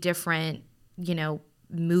drastically different,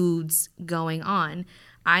 moods going on.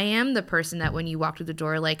 I am the person that when you walk through the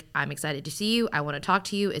door, like, I'm excited to see you. I want to talk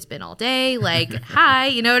to you. It's been all day. Like, hi,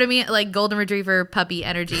 you know what I mean? Like, golden retriever puppy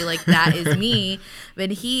energy. Like, that is me.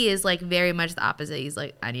 But he is like very much the opposite. He's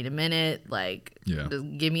like, I need a minute. Like,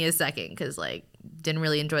 just give me a second, because like, didn't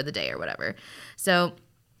really enjoy the day or whatever. So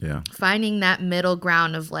finding that middle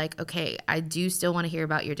ground of like, okay, I do still want to hear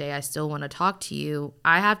about your day. I still want to talk to you.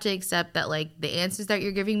 I have to accept that like the answers that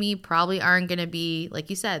you're giving me probably aren't going to be,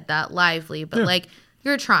 like you said, that lively, but like,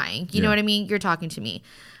 you're trying, you know what I mean? You're talking to me.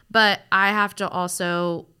 But I have to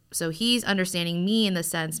also, so he's understanding me in the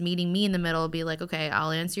sense, meeting me in the middle, be like, okay, I'll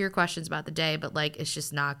answer your questions about the day, but like, it's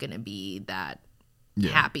just not going to be that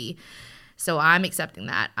happy. So I'm accepting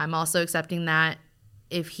that. I'm also accepting that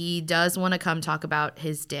if he does want to come talk about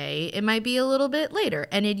his day, it might be a little bit later.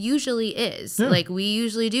 And it usually is. Yeah. Like, we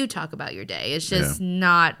usually do talk about your day. It's just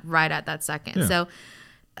not right at that second. Yeah. So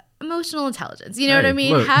emotional intelligence, you know what Hey, I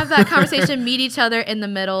mean? look. Have that conversation, meet each other in the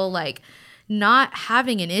middle, like not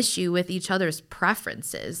having an issue with each other's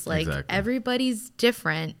preferences. Like Exactly. everybody's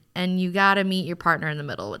different, and you got to meet your partner in the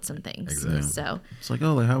middle with some things. Exactly. So It's like,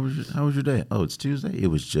 oh, like how was your day? Oh, it's Tuesday. It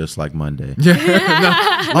was just like Monday.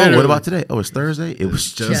 Yeah. Oh, what about today? Oh, it's Thursday. It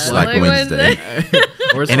was just like Wednesday.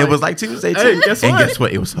 Or it's And it like- was like Tuesday too. Hey, guess and what? guess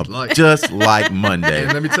what? It was just like Monday.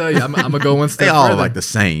 And let me tell you, I'm gonna go one step They all further. like the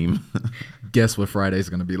same. Guess what Friday's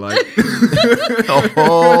gonna be like? Oh boy,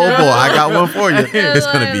 I got one for you. It's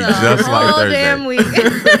gonna be just like whole Thursday. damn week.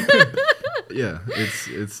 Yeah,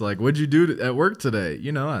 it's like, what'd you do at work today?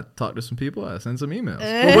 You know, I talked to some people. I sent some emails.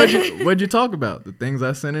 Well, what'd you talk about? The things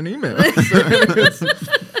I sent in emails.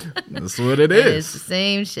 That's what it It's is. the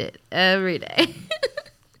same shit every day.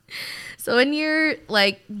 So when you're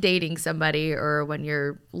like dating somebody, or when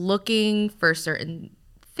you're looking for certain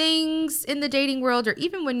things in the dating world, or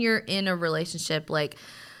even when you're in a relationship, like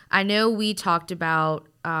I know we talked about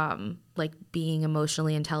like being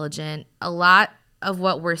emotionally intelligent. A lot of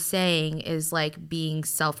what we're saying is like being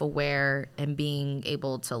self-aware and being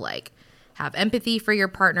able to like have empathy for your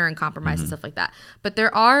partner and compromise and stuff like that. But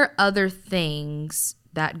there are other things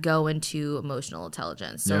that go into emotional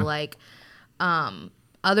intelligence. So Yeah. like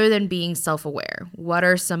other than being self-aware, what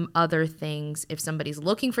are some other things if somebody's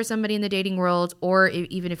looking for somebody in the dating world, or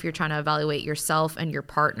even if you're trying to evaluate yourself and your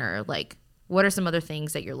partner, like what are some other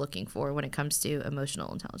things that you're looking for when it comes to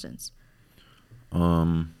emotional intelligence?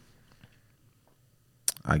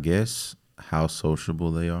 I guess how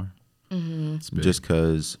sociable they are. It's big. Just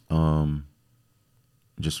because,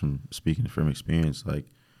 just from speaking from experience, like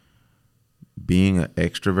being an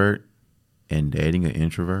extrovert and dating an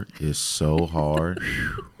introvert is so hard.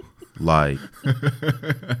 Like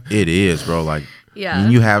it is, bro. Like Yeah.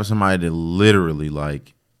 when you have somebody that literally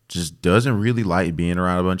like just doesn't really like being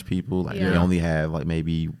around a bunch of people. Like they Yeah. only have like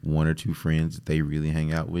maybe one or two friends that they really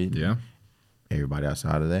hang out with. yeah. Everybody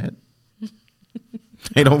outside of that,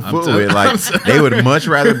 they don't fool telling- with. Like they would much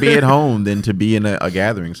rather be at home than to be in a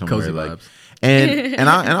gathering somewhere. Cozy Like, vibes. and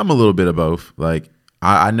I'm a little bit of both. Like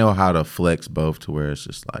I know how to flex both to where it's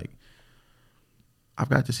just like I've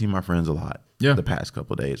got to see my friends a lot. Yeah. The past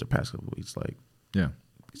couple of days or past couple of weeks, like Yeah.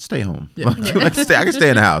 stay home. Yeah. Like, I can stay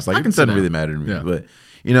in the house. Like I it can sit doesn't really down. matter to me. Yeah. But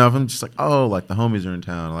you know, if I'm just like, oh, like the homies are in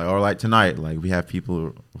town, like or like tonight, like we have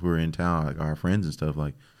people who are in town, like our friends and stuff,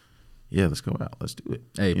 like, yeah, let's go out. Let's do it.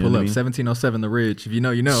 Hey, You know pull what up I mean? 1707 The Ridge. If you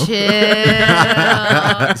know, you know. Chill.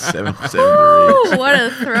 773. Ooh, what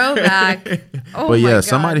a throwback. Oh But my yeah, God.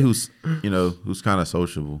 somebody who's who's kind of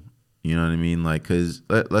sociable. You know what I mean? Like, cause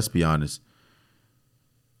let's be honest,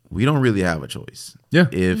 we don't really have a choice. Yeah.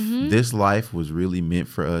 If Mm-hmm. this life was really meant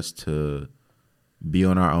for us to be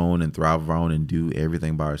on our own and thrive on our own and do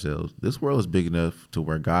everything by ourselves, this world is big enough to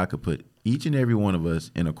where God could put each and every one of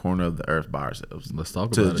us in a corner of the earth by ourselves. Let's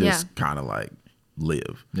talk to about it. just Yeah. kind of like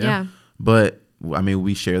live. Yeah. But I mean,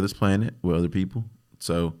 we share this planet with other people,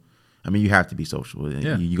 so I mean, you have to be social.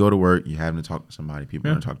 Yeah. You go to work, you having to talk to somebody. People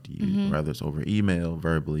Yeah. want to talk to you, Mm-hmm. whether it's over email,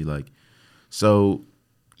 verbally, like. So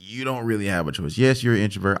you don't really have a choice. Yes, you're an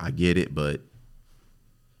introvert. I get it, but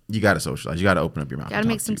you got to socialize. You got to open up your mouth. Got to and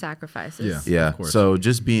make talk some to sacrifices. Yeah. people. Yeah. Of course. So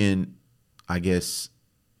just being, I guess,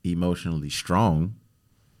 emotionally strong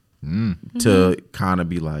to kind of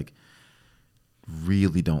be like,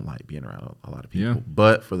 really don't like being around a lot of people. Yeah.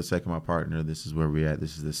 But for the sake of my partner, this is where we're at.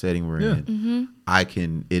 This is the setting we're Yeah. in. I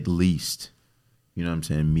can at least, you know what I'm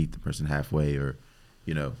saying, meet the person halfway or,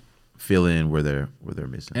 fill in where they're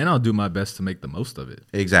missing. And I'll do my best to make the most of it.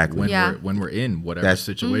 Exactly. When Yeah. when we're in whatever That's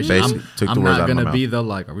situation. basically took the I'm words not out of my gonna be mouth. the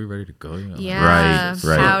like, are we ready to go? You know, like, Yeah.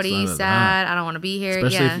 Right. Howdy, Son of sad. I don't want to be here.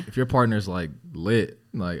 especially Yeah. if your partner's like lit,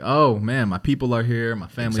 like, oh man, my people are here, my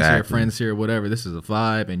family's here, Exactly. friends here, whatever. This is a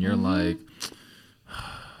vibe, and you're like,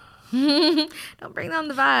 Don't bring down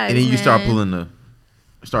the vibes. And then you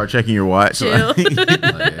start checking your watch. Chill. like,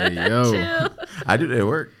 hey yo, Chill. I do that at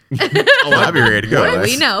work. I'll be ready to go. Boy,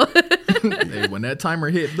 we know. hey, when that timer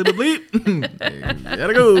hit, bleep bleep, hey,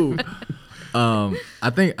 gotta go. I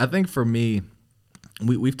think for me,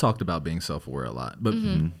 we've talked about being self-aware a lot, but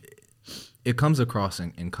it comes across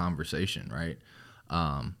in conversation, right?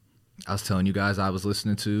 I was telling you guys I was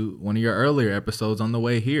listening to one of your earlier episodes on the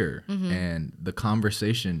way here, and the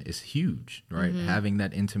conversation is huge, right? Having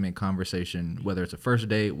that intimate conversation, whether it's a first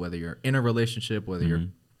date, whether you're in a relationship, whether you're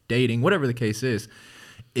dating, whatever the case is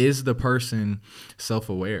the person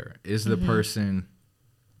self-aware? Is the person,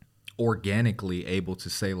 organically able to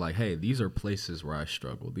say like, hey, these are places where I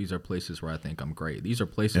struggle. These are places where I think I'm great. These are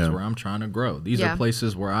places where I'm trying to grow. These are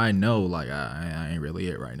places where I know like I ain't really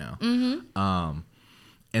it right now.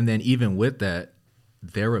 And then even with that,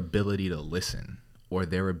 their ability to listen or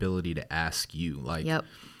their ability to ask you, like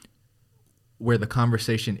where the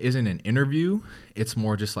conversation isn't an interview, it's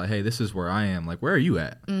more just like, hey, this is where I am. Like, where are you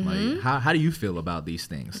at? Like, how do you feel about these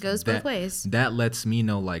things? It goes both ways. That lets me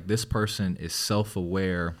know like this person is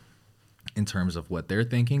self-aware in terms of what they're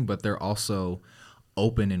thinking, but they're also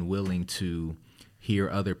open and willing to hear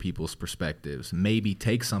other people's perspectives, maybe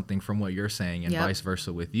take something from what you're saying and vice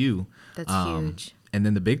versa with you. That's huge. And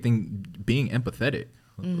then the big thing, being empathetic.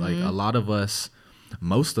 Like a lot of us,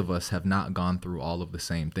 most of us have not gone through all of the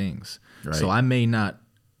same things. Right. So I may not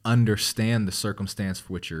understand the circumstance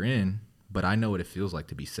for which you're in, but I know what it feels like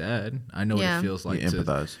to be sad. I know what it feels like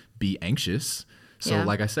to be anxious. So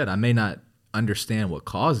like I said, I may not understand what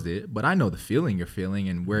caused it, but I know the feeling you're feeling,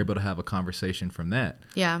 and we're able to have a conversation from that.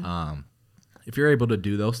 If you're able to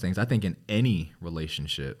do those things, I think in any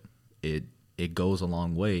relationship, it goes a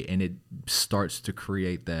long way, and it starts to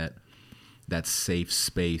create that safe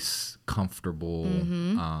space, comfortable,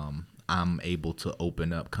 I'm able to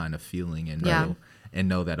open up kind of feeling and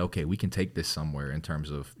know that, okay, we can take this somewhere in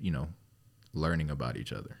terms of, you know, learning about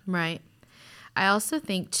each other. Right. I also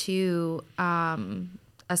think too,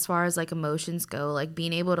 as far as like emotions go, like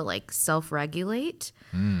being able to like self-regulate,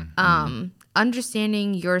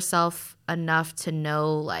 understanding yourself enough to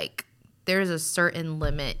know like there's a certain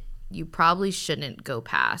limit you probably shouldn't go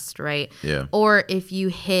past, right? Yeah. Or if you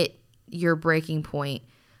hit your breaking point,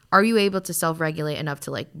 are you able to self-regulate enough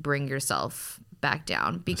to like bring yourself back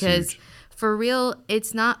down? Because for real,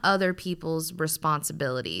 it's not other people's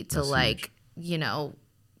responsibility to like, you know,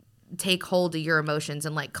 take hold of your emotions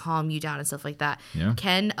and like calm you down and stuff like that. Yeah.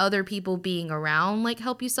 Can other people being around like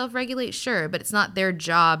help you self-regulate? Sure, but it's not their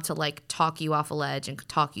job to like talk you off a ledge and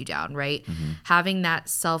talk you down, right? Having that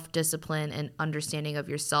self-discipline and understanding of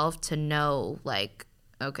yourself to know like,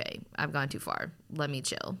 okay, I've gone too far. Let me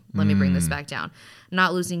chill. Let me bring this back down.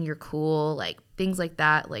 Not losing your cool, like things like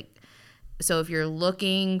that. Like, so if you're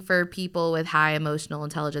looking for people with high emotional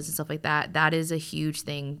intelligence and stuff like that, that is a huge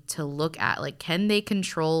thing to look at. Like, can they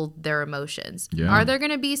control their emotions? Yeah. Are there going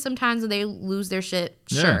to be some times when they lose their shit?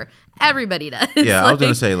 Sure. Everybody does. Yeah, I was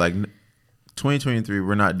going to say, like, 2023,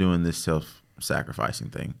 we're not doing this self-sacrificing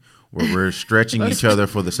thing where we're stretching each other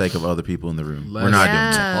for the sake of other people in the room. We're not doing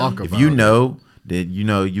that. Talk about If you know that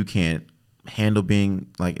you can't handle being,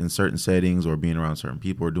 like, in certain settings or being around certain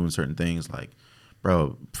people or doing certain things, like,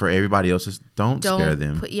 bro, for everybody else, don't spare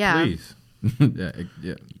them. Please. Yeah.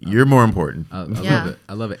 You're more important. I love it.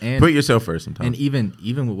 I love it. And put yourself first sometimes. And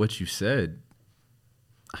even with what you said,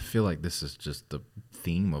 I feel like this is just the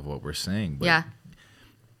theme of what we're saying. But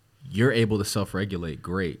you're able to self-regulate.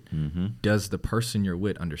 Great. Does the person you're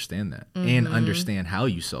with understand that and understand how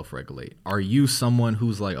you self-regulate? Are you someone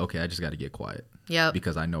who's like, okay, I just got to get quiet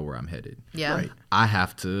because I know where I'm headed. Right. I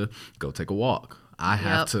have to go take a walk. I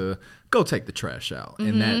have to go take the trash out.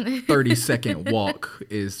 And that 30-second walk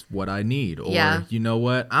is what I need. Or, you know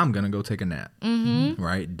what? I'm going to go take a nap.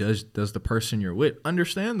 Right? Does the person you're with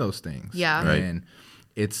understand those things? Yeah. Right. And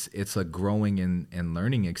it's a growing and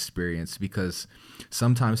learning experience, because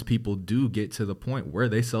sometimes people do get to the point where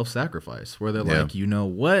they self-sacrifice, where they're like, you know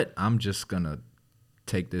what? I'm just going to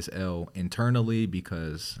take this L internally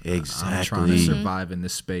because I'm trying to survive in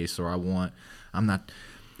this space, or I'm not...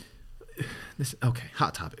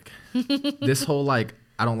 hot topic. This whole like,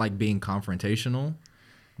 I don't like being confrontational.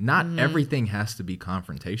 Not everything has to be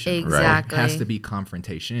confrontational. Exactly. It has to be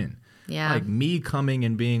confrontation. Yeah. Like me coming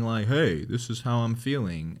and being like, hey, this is how I'm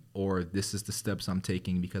feeling, or this is the steps I'm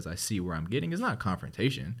taking because I see where I'm getting, is not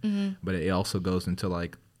confrontation. But it also goes into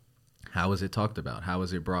like, how is it talked about? How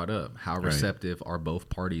is it brought up? How receptive are both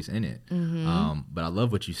parties in it? But I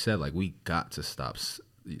love what you said. Like, we got to stop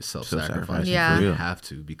self-sacrifice. Yeah. We have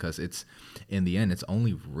to, because it's, in the end, it's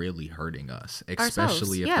only really hurting us,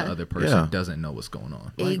 especially if the other person doesn't know what's going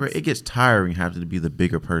on. Like, it gets tiring having to be the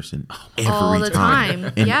bigger person all every the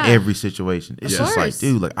time in every situation. It's just like, course.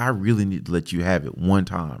 dude, like, I really need to let you have it one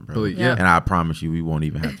time, bro. Yeah. And I promise you, we won't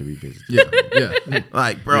even have to revisit it. Yeah.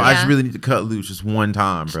 Like, bro, I just really need to cut loose just one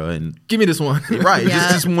time, bro. And Give me this one. right,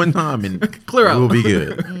 just one time, and Clear out. We'll be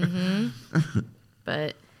good.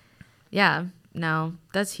 But yeah, no,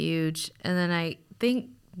 that's huge. And then I think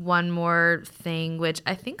one more thing, which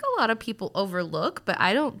I think a lot of people overlook, but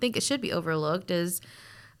I don't think it should be overlooked, is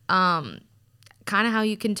kind of how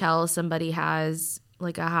you can tell somebody has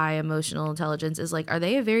like a high emotional intelligence is like, are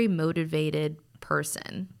they a very motivated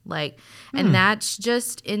person? Like, and that's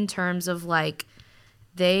just in terms of like,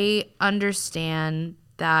 they understand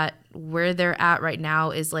that where they're at right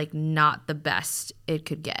now is like not the best it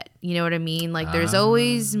could get. You know what I mean? Like there's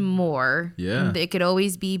always more. Yeah. It could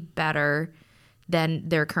always be better than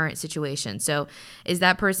their current situation. So is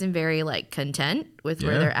that person very like content with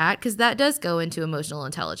where Yeah. they're at? Because that does go into emotional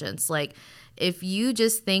intelligence. Like if you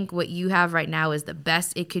just think what you have right now is the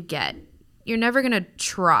best it could get, you're never going to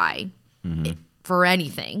try it for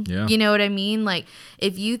anything. Yeah. You know what I mean? Like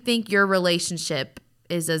if you think your relationship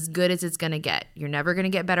is as good as it's going to get, you're never going to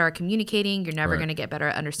get better at communicating. You're never Right. going to get better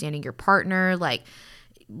at understanding your partner. Like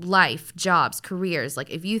life, jobs, careers. Like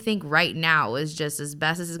if you think right now is just as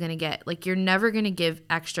best as it's going to get, like you're never going to give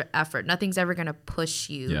extra effort. Nothing's ever going to push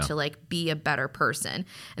you Yeah. to like be a better person.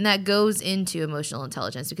 And that goes into emotional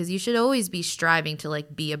intelligence because you should always be striving to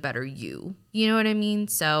like be a better you. You know what I mean?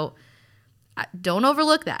 So don't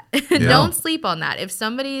overlook that. Don't sleep on that. If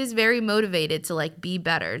somebody is very motivated to like be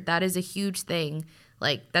better, that is a huge thing.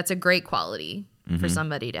 Like that's a great quality for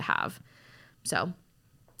somebody to have. So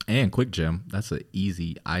And quick gem, that's an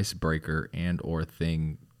easy icebreaker and or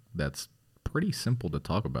thing that's pretty simple to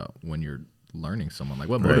talk about when you're learning someone. Like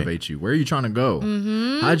what Right. motivates you? Where are you trying to go?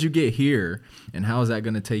 How'd you get here? And how is that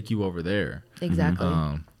going to take you over there? exactly.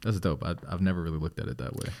 That's dope. I've never really looked at it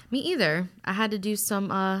that way. Me either. I had to do some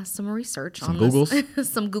research Some on Googles? this.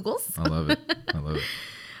 Some Googles. I love it. I love it.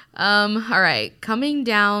 All right, coming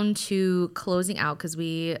down to closing out because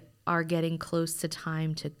we are getting close to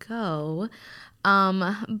time to go.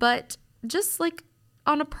 But just like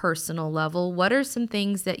on a personal level, what are some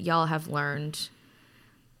things that y'all have learned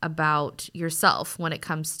about yourself when it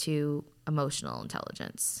comes to emotional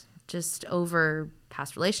intelligence? Just over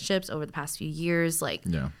past relationships, over the past few years, like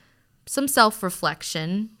Yeah. some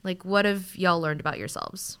self-reflection. Like what have y'all learned about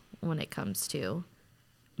yourselves when it comes to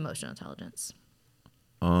emotional intelligence?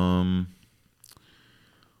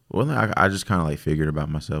 Well, I just kind of like figured about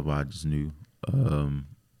myself. What I just knew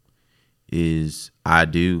is I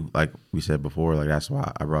do, like we said before, like that's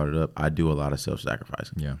why I brought it up. I do a lot of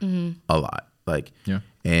self-sacrificing. Yeah. A lot, like Yeah.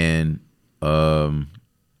 and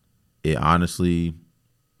it honestly,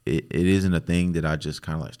 it isn't a thing that I just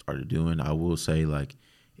kind of like started doing. I will say like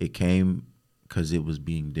it came because it was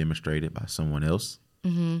being demonstrated by someone else.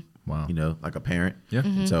 Wow. You know, like a parent. Yeah.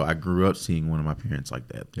 And so I grew up seeing one of my parents like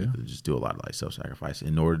that. Yeah. They just do a lot of like self-sacrifice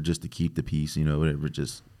in order just to keep the peace, you know, whatever.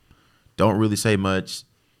 Just don't really say much.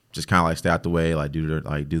 Just kind of like stay out the way, like do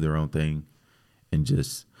their own thing. And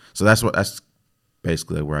just, so that's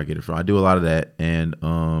basically where I get it from. I do a lot of that. And,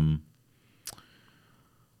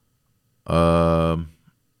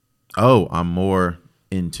 I'm more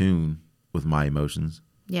in tune with my emotions.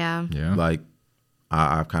 Yeah. Yeah. Like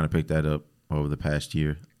I've kind of picked that up over the past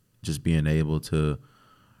year, just being able to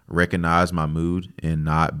recognize my mood and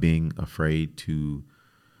not being afraid to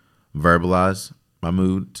verbalize my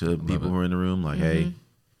mood to people who are in the room. Like, hey,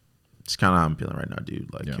 it's kind of how I'm feeling right now,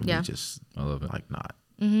 dude. Like, Yeah. can Yeah. we just I love it. like not,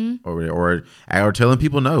 or telling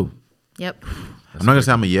people no. Yep. I'm not gonna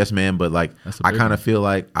say I'm a yes man, but like That's a I big kind one. of feel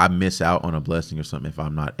like I miss out on a blessing or something if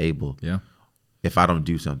I'm not able. Yeah. If I don't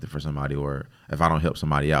do something for somebody or if I don't help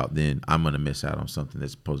somebody out, then I'm going to miss out on something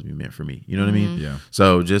that's supposed to be meant for me. You know what I mean? Yeah.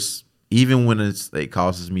 So just even when it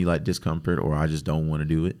causes me like discomfort or I just don't want to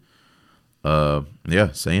do it,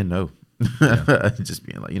 saying no. Just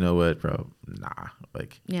being like, you know what, bro? Nah,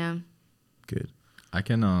 like Yeah. good. I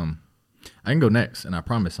can go next, and I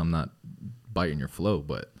promise I'm not biting your flow,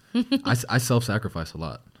 but I self-sacrifice a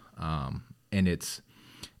lot, and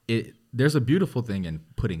there's a beautiful thing in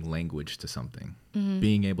putting language to something,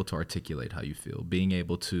 being able to articulate how you feel, being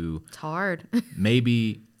able to It's hard.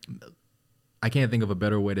 maybe, I can't think of a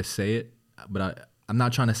better way to say it, but I'm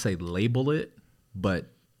not trying to say label it,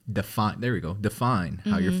 but define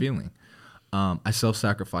how you're feeling. I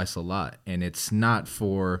self-sacrifice a lot, and it's not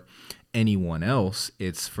for anyone else.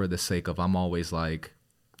 It's for the sake of, I'm always like,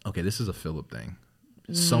 okay, this is a Philip thing.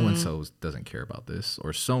 So-and-so doesn't care about this,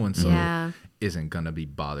 or so-and-so Yeah. isn't going to be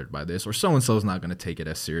bothered by this, or so-and-so is not going to take it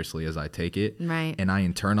as seriously as I take it. Right. And I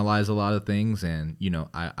internalize a lot of things, and, you know,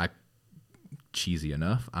 I cheesy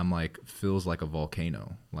enough, I'm like, feels like a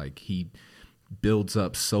volcano. Like he builds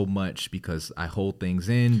up so much because I hold things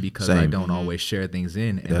in, because I Same. don't always share things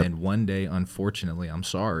in. And Yep. then one day, unfortunately, I'm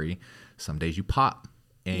sorry, some days you pop.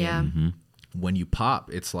 And Yeah. when you pop,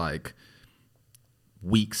 it's like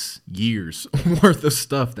weeks, years worth of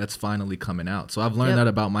stuff that's finally coming out. So I've learned Yep. that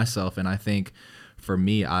about myself. And I think for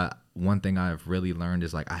me, one thing I've really learned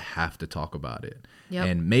is like, I have to talk about it. Yep.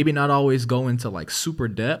 And maybe not always go into like super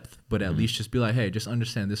depth, but at least just be like, hey, just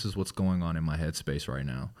understand this is what's going on in my headspace right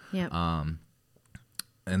now. Yep.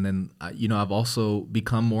 And then, I've also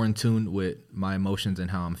become more in tune with my emotions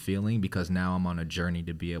and how I'm feeling, because now I'm on a journey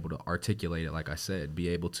to be able to articulate it. Like I said, be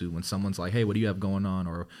able to, when someone's like, hey, what do you have going on?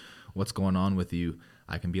 Or what's going on with you?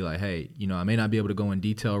 I can be like, hey, I may not be able to go in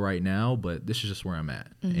detail right now, but this is just where I'm at.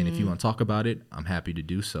 Mm-hmm. And if you want to talk about it, I'm happy to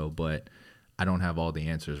do so. But I don't have all the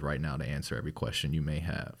answers right now to answer every question you may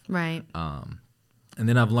have. Right. And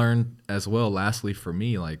then I've learned as well, lastly, for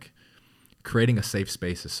me, like creating a safe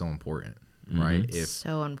space is so important, right?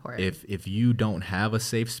 So important. If you don't have a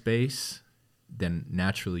safe space, then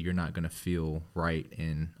naturally you're not going to feel right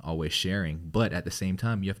in always sharing. But at the same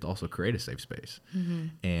time, you have to also create a safe space. Mm-hmm.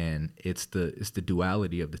 And it's the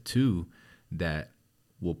duality of the two that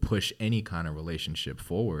will push any kind of relationship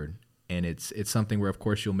forward. And it's something where, of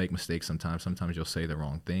course, you'll make mistakes sometimes. Sometimes you'll say the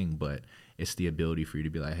wrong thing, but it's the ability for you to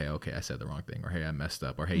be like, hey, okay, I said the wrong thing, or hey, I messed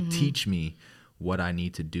up, or hey, teach me what I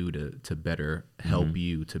need to do to better help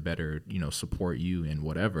you, to better, support you in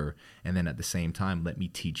whatever. And then at the same time, let me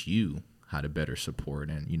teach you how to better support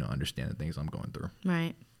and, understand the things I'm going through.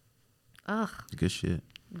 Right. Ugh. Good shit.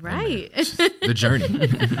 Right. The journey.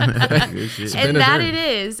 Good shit. And that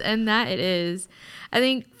it is. I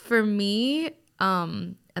think for me,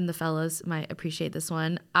 and the fellas might appreciate this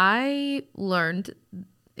one, I learned,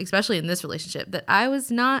 especially in this relationship, that I was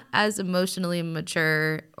not as emotionally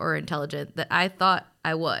mature or intelligent that I thought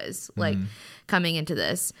I was, like, coming into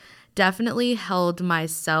this. Definitely held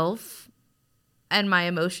myself and my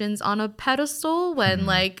emotions on a pedestal when,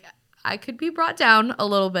 like, I could be brought down a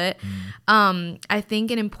little bit. I think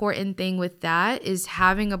an important thing with that is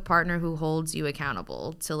having a partner who holds you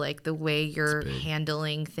accountable to, like, the way you're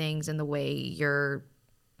handling things and the way you're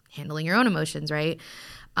handling your own emotions, right?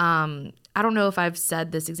 I don't know if I've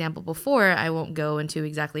said this example before. I won't go into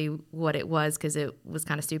exactly what it was because it was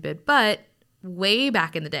kind of stupid. But way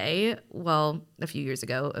back in the day, well, a few years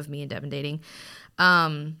ago of me and Devin dating,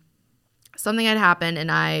 something had happened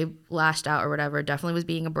and I lashed out or whatever, definitely was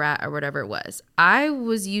being a brat or whatever it was. I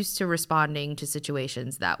was used to responding to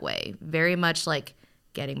situations that way, very much like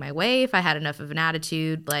getting my way if I had enough of an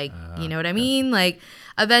attitude, like, you know what I mean? Like,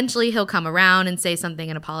 eventually he'll come around and say something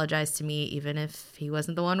and apologize to me, even if he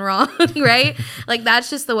wasn't the one wrong, right? Like, that's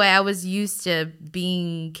just the way I was used to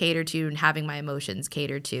being catered to and having my emotions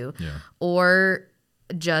catered to. Yeah. Or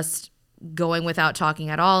just going without talking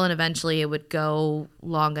at all, and eventually it would go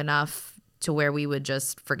long enough to where we would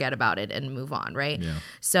just forget about it and move on, right? Yeah.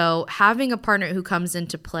 So having a partner who comes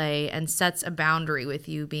into play and sets a boundary with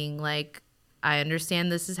you, being like, I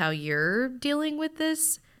understand this is how you're dealing with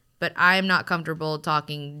this, but I'm not comfortable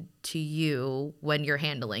talking to you when you're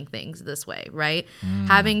handling things this way, right?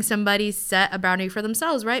 Having somebody set a boundary for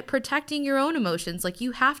themselves, right? Protecting your own emotions. Like,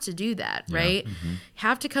 you have to do that, right? You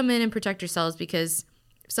have to come in and protect yourselves, because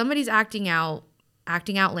if somebody's acting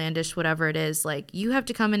outlandish, whatever it is, like, you have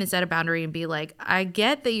to come in and set a boundary and be like, I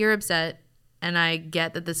get that you're upset and I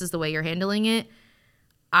get that this is the way you're handling it.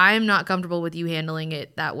 I'm not comfortable with you handling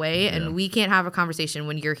it that way, and we can't have a conversation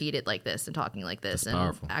when you're heated like this and talking like this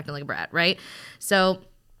and acting like a brat, right? So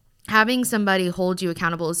having somebody hold you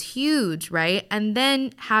accountable is huge, right? And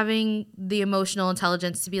then having the emotional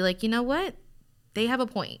intelligence to be like, you know what? They have a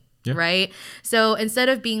point, right? So instead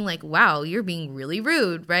of being like, wow, you're being really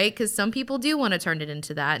rude, right? Because some people do want to turn it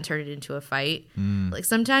into that and turn it into a fight. Like,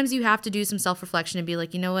 sometimes you have to do some self-reflection and be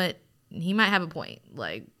like, you know what? He might have a point.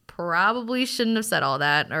 Like, probably shouldn't have said all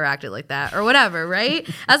that or acted like that or whatever, right?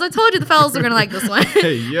 As I told you, the fellas are going to like this one.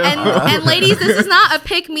 And ladies, this is not a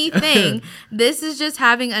pick me thing. This is just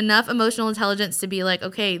having enough emotional intelligence to be like,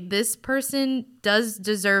 okay, this person does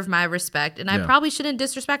deserve my respect, and I probably shouldn't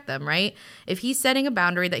disrespect them, right? If he's setting a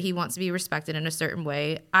boundary that he wants to be respected in a certain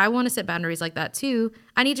way, I want to set boundaries like that too.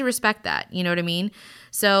 I need to respect that. You know what I mean?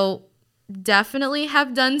 So definitely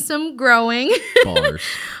have done some growing.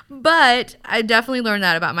 But I definitely learned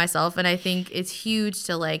that about myself, and I think it's huge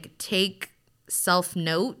to, like, take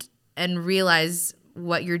self-note and realize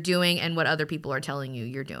what you're doing and what other people are telling you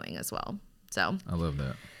you're doing as well. So I love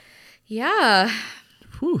that. Yeah.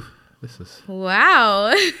 Whew. This is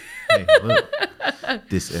wow. Hey, look,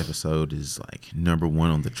 this episode is like #1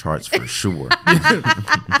 on the charts for sure.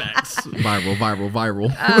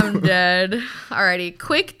 Viral. I'm dead. Alrighty,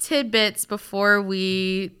 quick tidbits before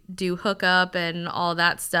we do hookup and all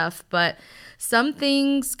that stuff. But some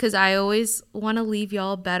things, because I always want to leave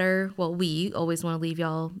y'all better. Well, we always want to leave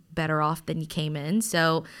y'all better off than you came in.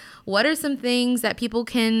 So what are some things that people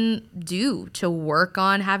can do to work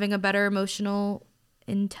on having a better emotional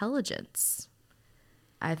intelligence?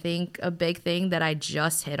 I think a big thing that I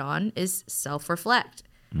just hit on is self-reflect.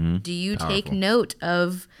 Do you take note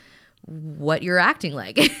of what you're acting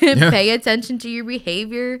like? Pay attention to your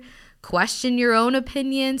behavior. question your own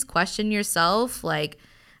opinions, question yourself. Like,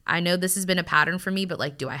 I know this has been a pattern for me, but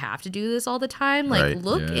like, do I have to do this all the time? Like, Right.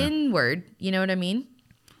 look inward. You know what I mean?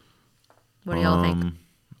 What do y'all think?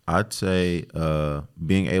 I'd say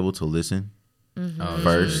being able to listen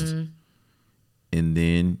first, and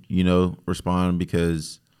then respond,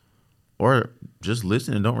 because, or just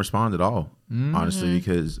listen and don't respond at all. Honestly,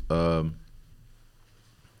 because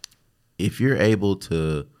if you're able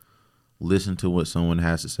to listen to what someone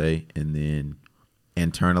has to say and then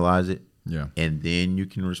internalize it, and then you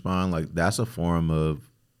can respond, like, that's a form of,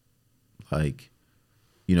 like,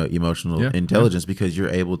 emotional intelligence, because you're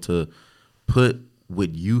able to put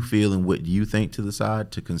what you feel and what you think to the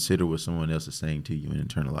side to consider what someone else is saying to you and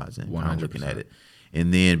internalizing it, kind of looking at it,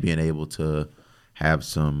 and then being able to have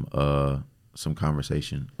some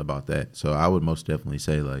conversation about that. So I would most definitely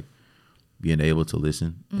say, like, being able to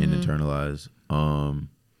listen and internalize.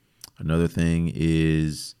 Another thing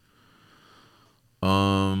is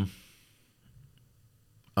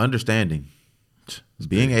understanding,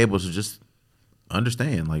 being able to just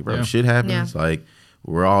understand, like, bro, shit happens. Like,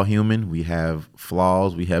 we're all human. We have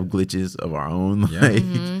flaws. We have glitches of our own. Like,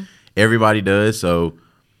 everybody does. So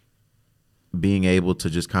being able to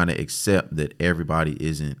just kind of accept that everybody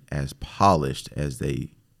isn't as polished as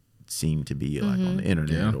they seem to be, like, on the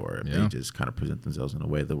internet, or if they just kind of present themselves in a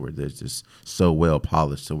way that where they're just so well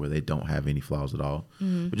polished to where they don't have any flaws at all.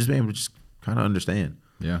 But just being able to just kind of understand.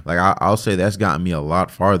 Like, I'll say that's gotten me a lot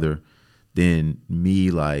farther than me,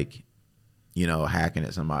 like, hacking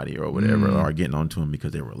at somebody or whatever, or getting onto them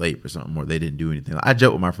because they were late or something, or they didn't do anything. I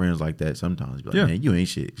joke with my friends like that sometimes. Be like, man, you ain't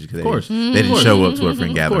shit. Just because they didn't show up to a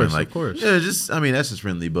friend gathering. Like, that's just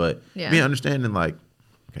friendly. But being understanding, like,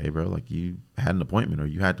 okay, bro, like, you had an appointment or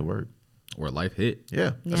you had to work. Or life hit.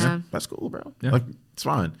 That's cool, bro. Like, it's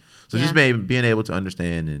fine. So just being able to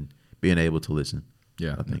understand and being able to listen.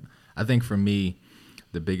 I think for me,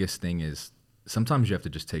 the biggest thing is, sometimes you have to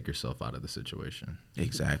just take yourself out of the situation.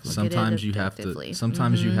 Exactly. Sometimes you have to.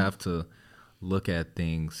 Sometimes you have to look at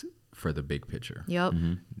things for the big picture.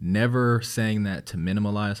 Never saying that to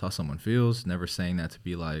minimalize how someone feels. Never saying that to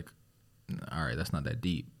be like, all right, that's not that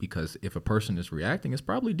deep. Because if a person is reacting, it's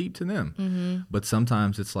probably deep to them. But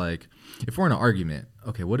sometimes it's like, if we're in an argument,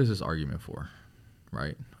 okay, what is this argument for?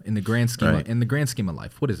 Right? In the grand scheme of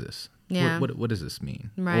life, what is this? What does this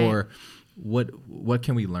mean? Right. Or what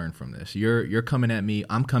can we learn from this? You're coming at me,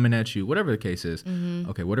 I'm coming at you, whatever the case is.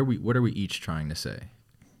 Okay, what are we each trying to say?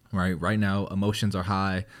 Right now emotions are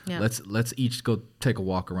high. Let's each go take a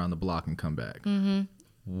walk around the block and come back.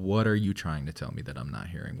 What are you trying to tell me that I'm not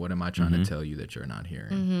hearing? What am I trying to tell you that you're not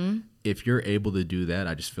hearing? If you're able to do that,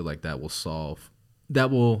 I just feel like that will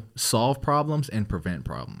solve problems and prevent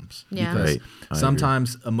problems. Because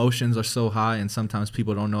sometimes emotions are so high, and sometimes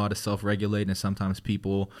people don't know how to self-regulate, and sometimes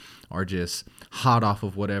people are just hot off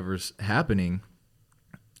of whatever's happening.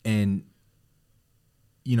 And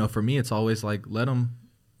for me, it's always like, let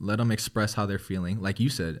them express how they're feeling. Like you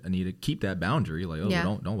said, Anita, keep that boundary. Like,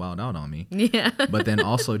 don't wild out on me. But then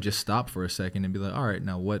also just stop for a second and be like, all right,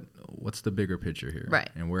 now what's the bigger picture here? Right.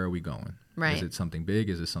 And where are we going? Right. Is it something big?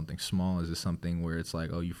 Is it something small? Is it something where it's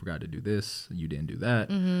like, oh, you forgot to do this, you didn't do that?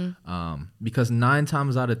 Because 9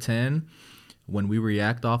 times out of 10, when we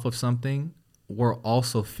react off of something, we're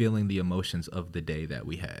also feeling the emotions of the day that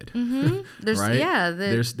we had. There's right?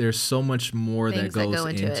 There's so much more that goes go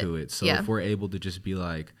into it. So if we're able to just be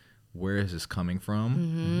like, where is this coming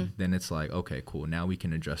from? Then it's like, okay, cool. Now we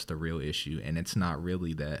can address the real issue. And it's not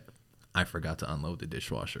really that I forgot to unload the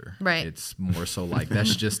dishwasher. Right. It's more so like,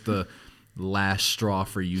 that's just the last straw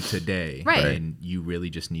for you today. Right. And you really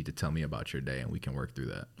just need to tell me about your day and we can work through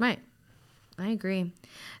that. Right. I agree.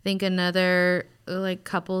 I think another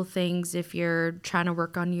couple things, if you're trying to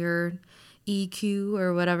work on your EQ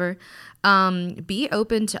or whatever, be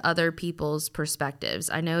open to other people's perspectives.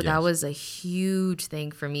 I know that was a huge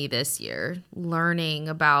thing for me this year, learning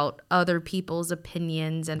about other people's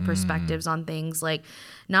opinions and perspectives on things. Like,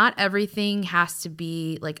 not everything has to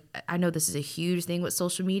be like, I know this is a huge thing with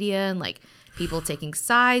social media and like people taking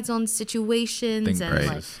sides on situations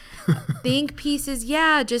think pieces,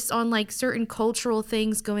 just on like certain cultural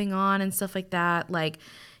things going on and stuff like that. Like,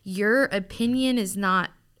 your opinion is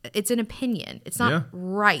not, it's an opinion. It's not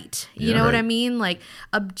right. You know what I mean? Like,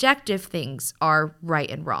 objective things are right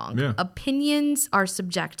and wrong. Opinions are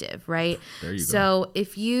subjective, right? There you go. So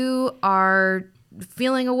if you are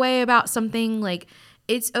feeling a way about something, like,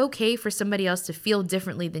 it's okay for somebody else to feel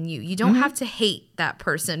differently than you. You don't have to hate that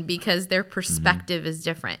person because their perspective is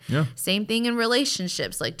different. Same thing in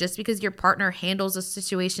relationships. Like, just because your partner handles a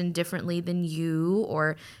situation differently than you,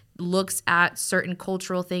 or looks at certain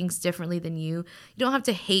cultural things differently than you. You don't have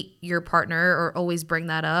to hate your partner or always bring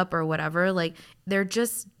that up or whatever. Like, they're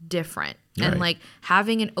just different. And like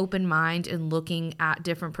having an open mind and looking at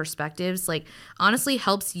different perspectives, like honestly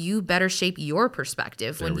helps you better shape your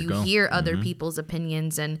perspective when you hear other people's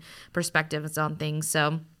opinions and perspectives on things.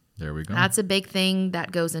 So there we go. That's a big thing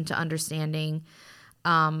that goes into understanding.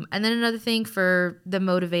 And then another thing for the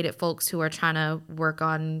motivated folks who are trying to work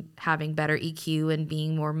on having better EQ and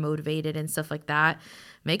being more motivated and stuff like that,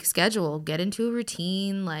 make a schedule, get into a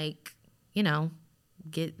routine, like, you know,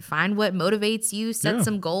 find what motivates you, set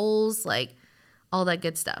some goals, like all that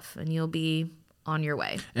good stuff, and you'll be on your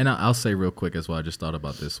way. And I'll say real quick as well, I just thought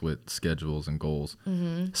about this with schedules and goals.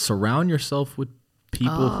 Surround yourself with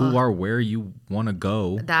people who are where you want to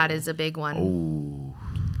go. That is a big one.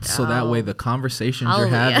 So that way the conversations you're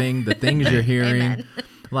having, the things you're hearing,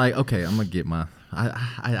 like, okay, I'm going to get my,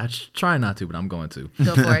 I try not to, but I'm going to.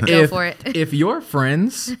 Go for it. Go for it. If your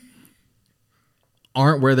friends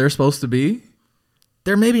aren't where they're supposed to be,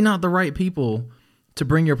 they're maybe not the right people to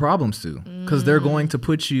bring your problems to, because they're going to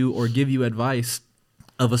put you or give you advice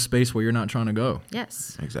of a space where you're not trying to go.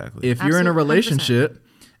 Yes. Exactly. If you're in a relationship 100%.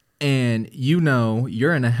 And you know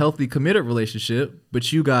you're in a healthy, committed relationship,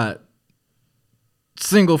 but you got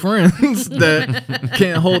single friends that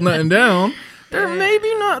can't hold nothing down, they're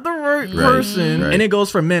maybe not the right person. Right. And it goes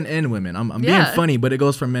for men and women. I'm being funny, but it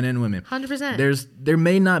goes for men and women. 100%. There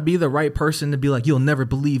may not be the right person to be like, you'll never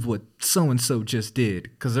believe what so-and-so just did.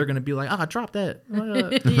 Because they're going to be like, drop that.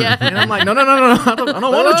 Yeah. And I'm like, no. I don't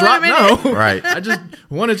want to drop no. Right. I just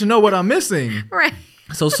wanted to know what I'm missing. Right.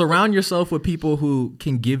 So surround yourself with people who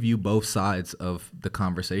can give you both sides of the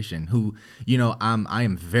conversation. Who, you know, I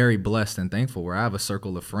am very blessed and thankful where I have a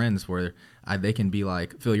circle of friends where they can be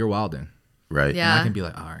like, Phil, you're wildin'. Right. Yeah. And I can be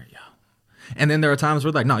like, all right, yo. And then there are times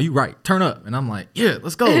where like, no, you right, turn up. And I'm like, yeah,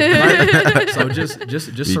 let's go. Right? So just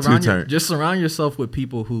surround yourself with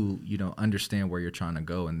people who, you know, understand where you're trying to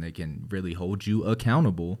go, and they can really hold you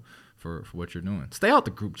accountable for what you're doing. Stay out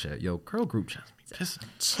the group chat, yo. Girl group chat. Just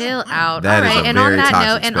chill out. That all right. And on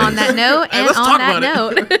that note,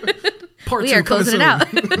 we are closing it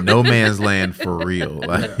out. No man's land for real.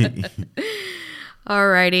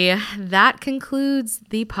 Alrighty, that concludes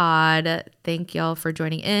the pod. Thank y'all for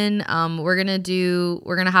joining in. We're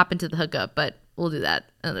gonna hop into the hookup, but we'll do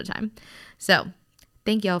that another time. So,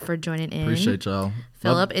 thank y'all for joining in. Appreciate y'all,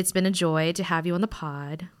 Philip. It's been a joy to have you on the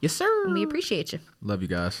pod. Yes, sir. And we appreciate you. Love you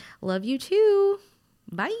guys. Love you too.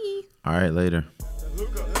 Bye. All right, later.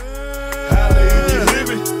 Holla if you hear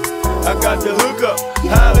me. I got the hookup.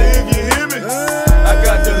 Holla if you hear me. I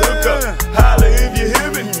got the hookup. Holla if you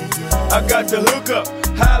hear me. I got the hookup.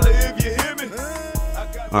 Holla if you hear me.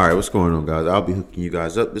 All right, what's going on, guys? I'll be hooking you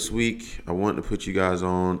guys up this week. I want to put you guys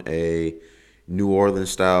on a New Orleans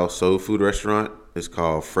style soul food restaurant. It's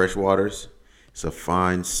called Freshwaters. It's a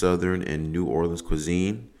fine Southern and New Orleans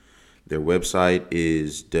cuisine. Their website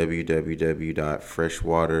is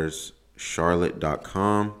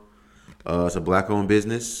www.freshwaterscharlotte.com. It's a black-owned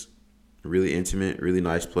business, really intimate, really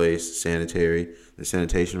nice place, sanitary. The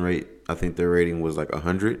sanitation rate, I think their rating was like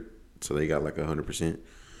 100, so they got like 100%.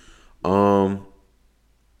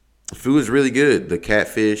 Food is really good. The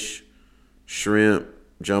catfish, shrimp,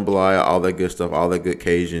 jambalaya, all that good stuff, all that good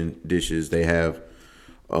Cajun dishes they have.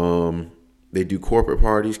 They do corporate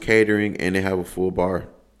parties, catering, and they have a full bar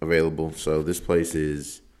available. So this place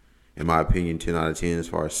is, in my opinion, 10 out of 10 as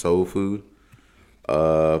far as soul food.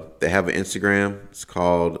 They have an Instagram. It's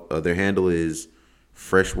called, their handle is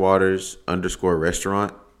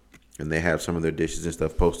freshwaters_restaurant. And they have some of their dishes and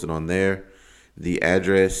stuff posted on there. The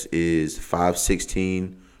address is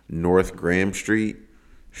 516 North Graham Street,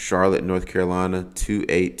 Charlotte, North Carolina,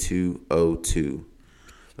 28202.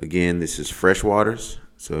 Again, this is Freshwaters.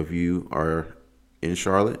 So if you are in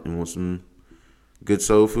Charlotte and want some good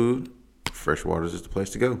soul food, Freshwaters is the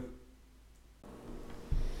place to go.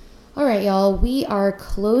 All right, y'all. We are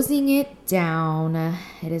closing it down.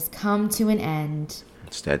 It has come to an end.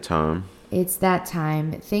 It's that time. It's that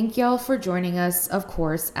time. Thank y'all for joining us, of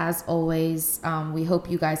course, as always. We hope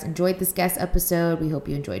you guys enjoyed this guest episode. We hope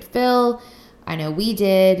you enjoyed Phil. I know we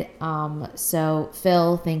did. So,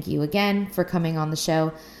 Phil, thank you again for coming on the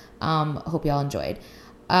show. Hope y'all enjoyed.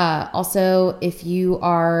 Also, if you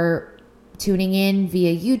are tuning in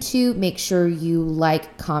via YouTube, make sure you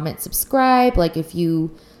like, comment, subscribe. Like if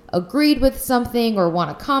you agreed with something or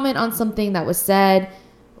want to comment on something that was said,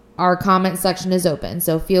 our comment section is open.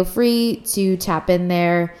 So feel free to tap in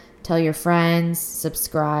there, tell your friends,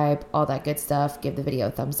 subscribe, all that good stuff. Give the video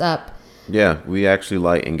a thumbs up. Yeah, we actually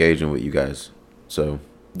like engaging with you guys. So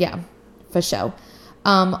yeah, for sure.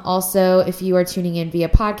 Also, if you are tuning in via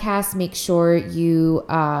podcast, make sure you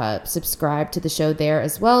subscribe to the show there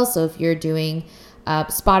as well. So if you're doing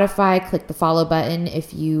Spotify, click the follow button.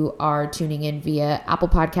 If you are tuning in via Apple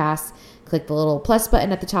Podcasts, click the little plus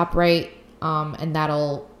button at the top right, and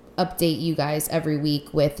that'll update you guys every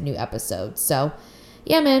week with new episodes. So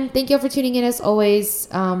yeah, man, thank you all for tuning in as always.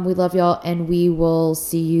 We love y'all, and we will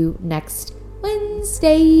see you next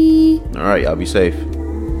Wednesday. All right, y'all be safe.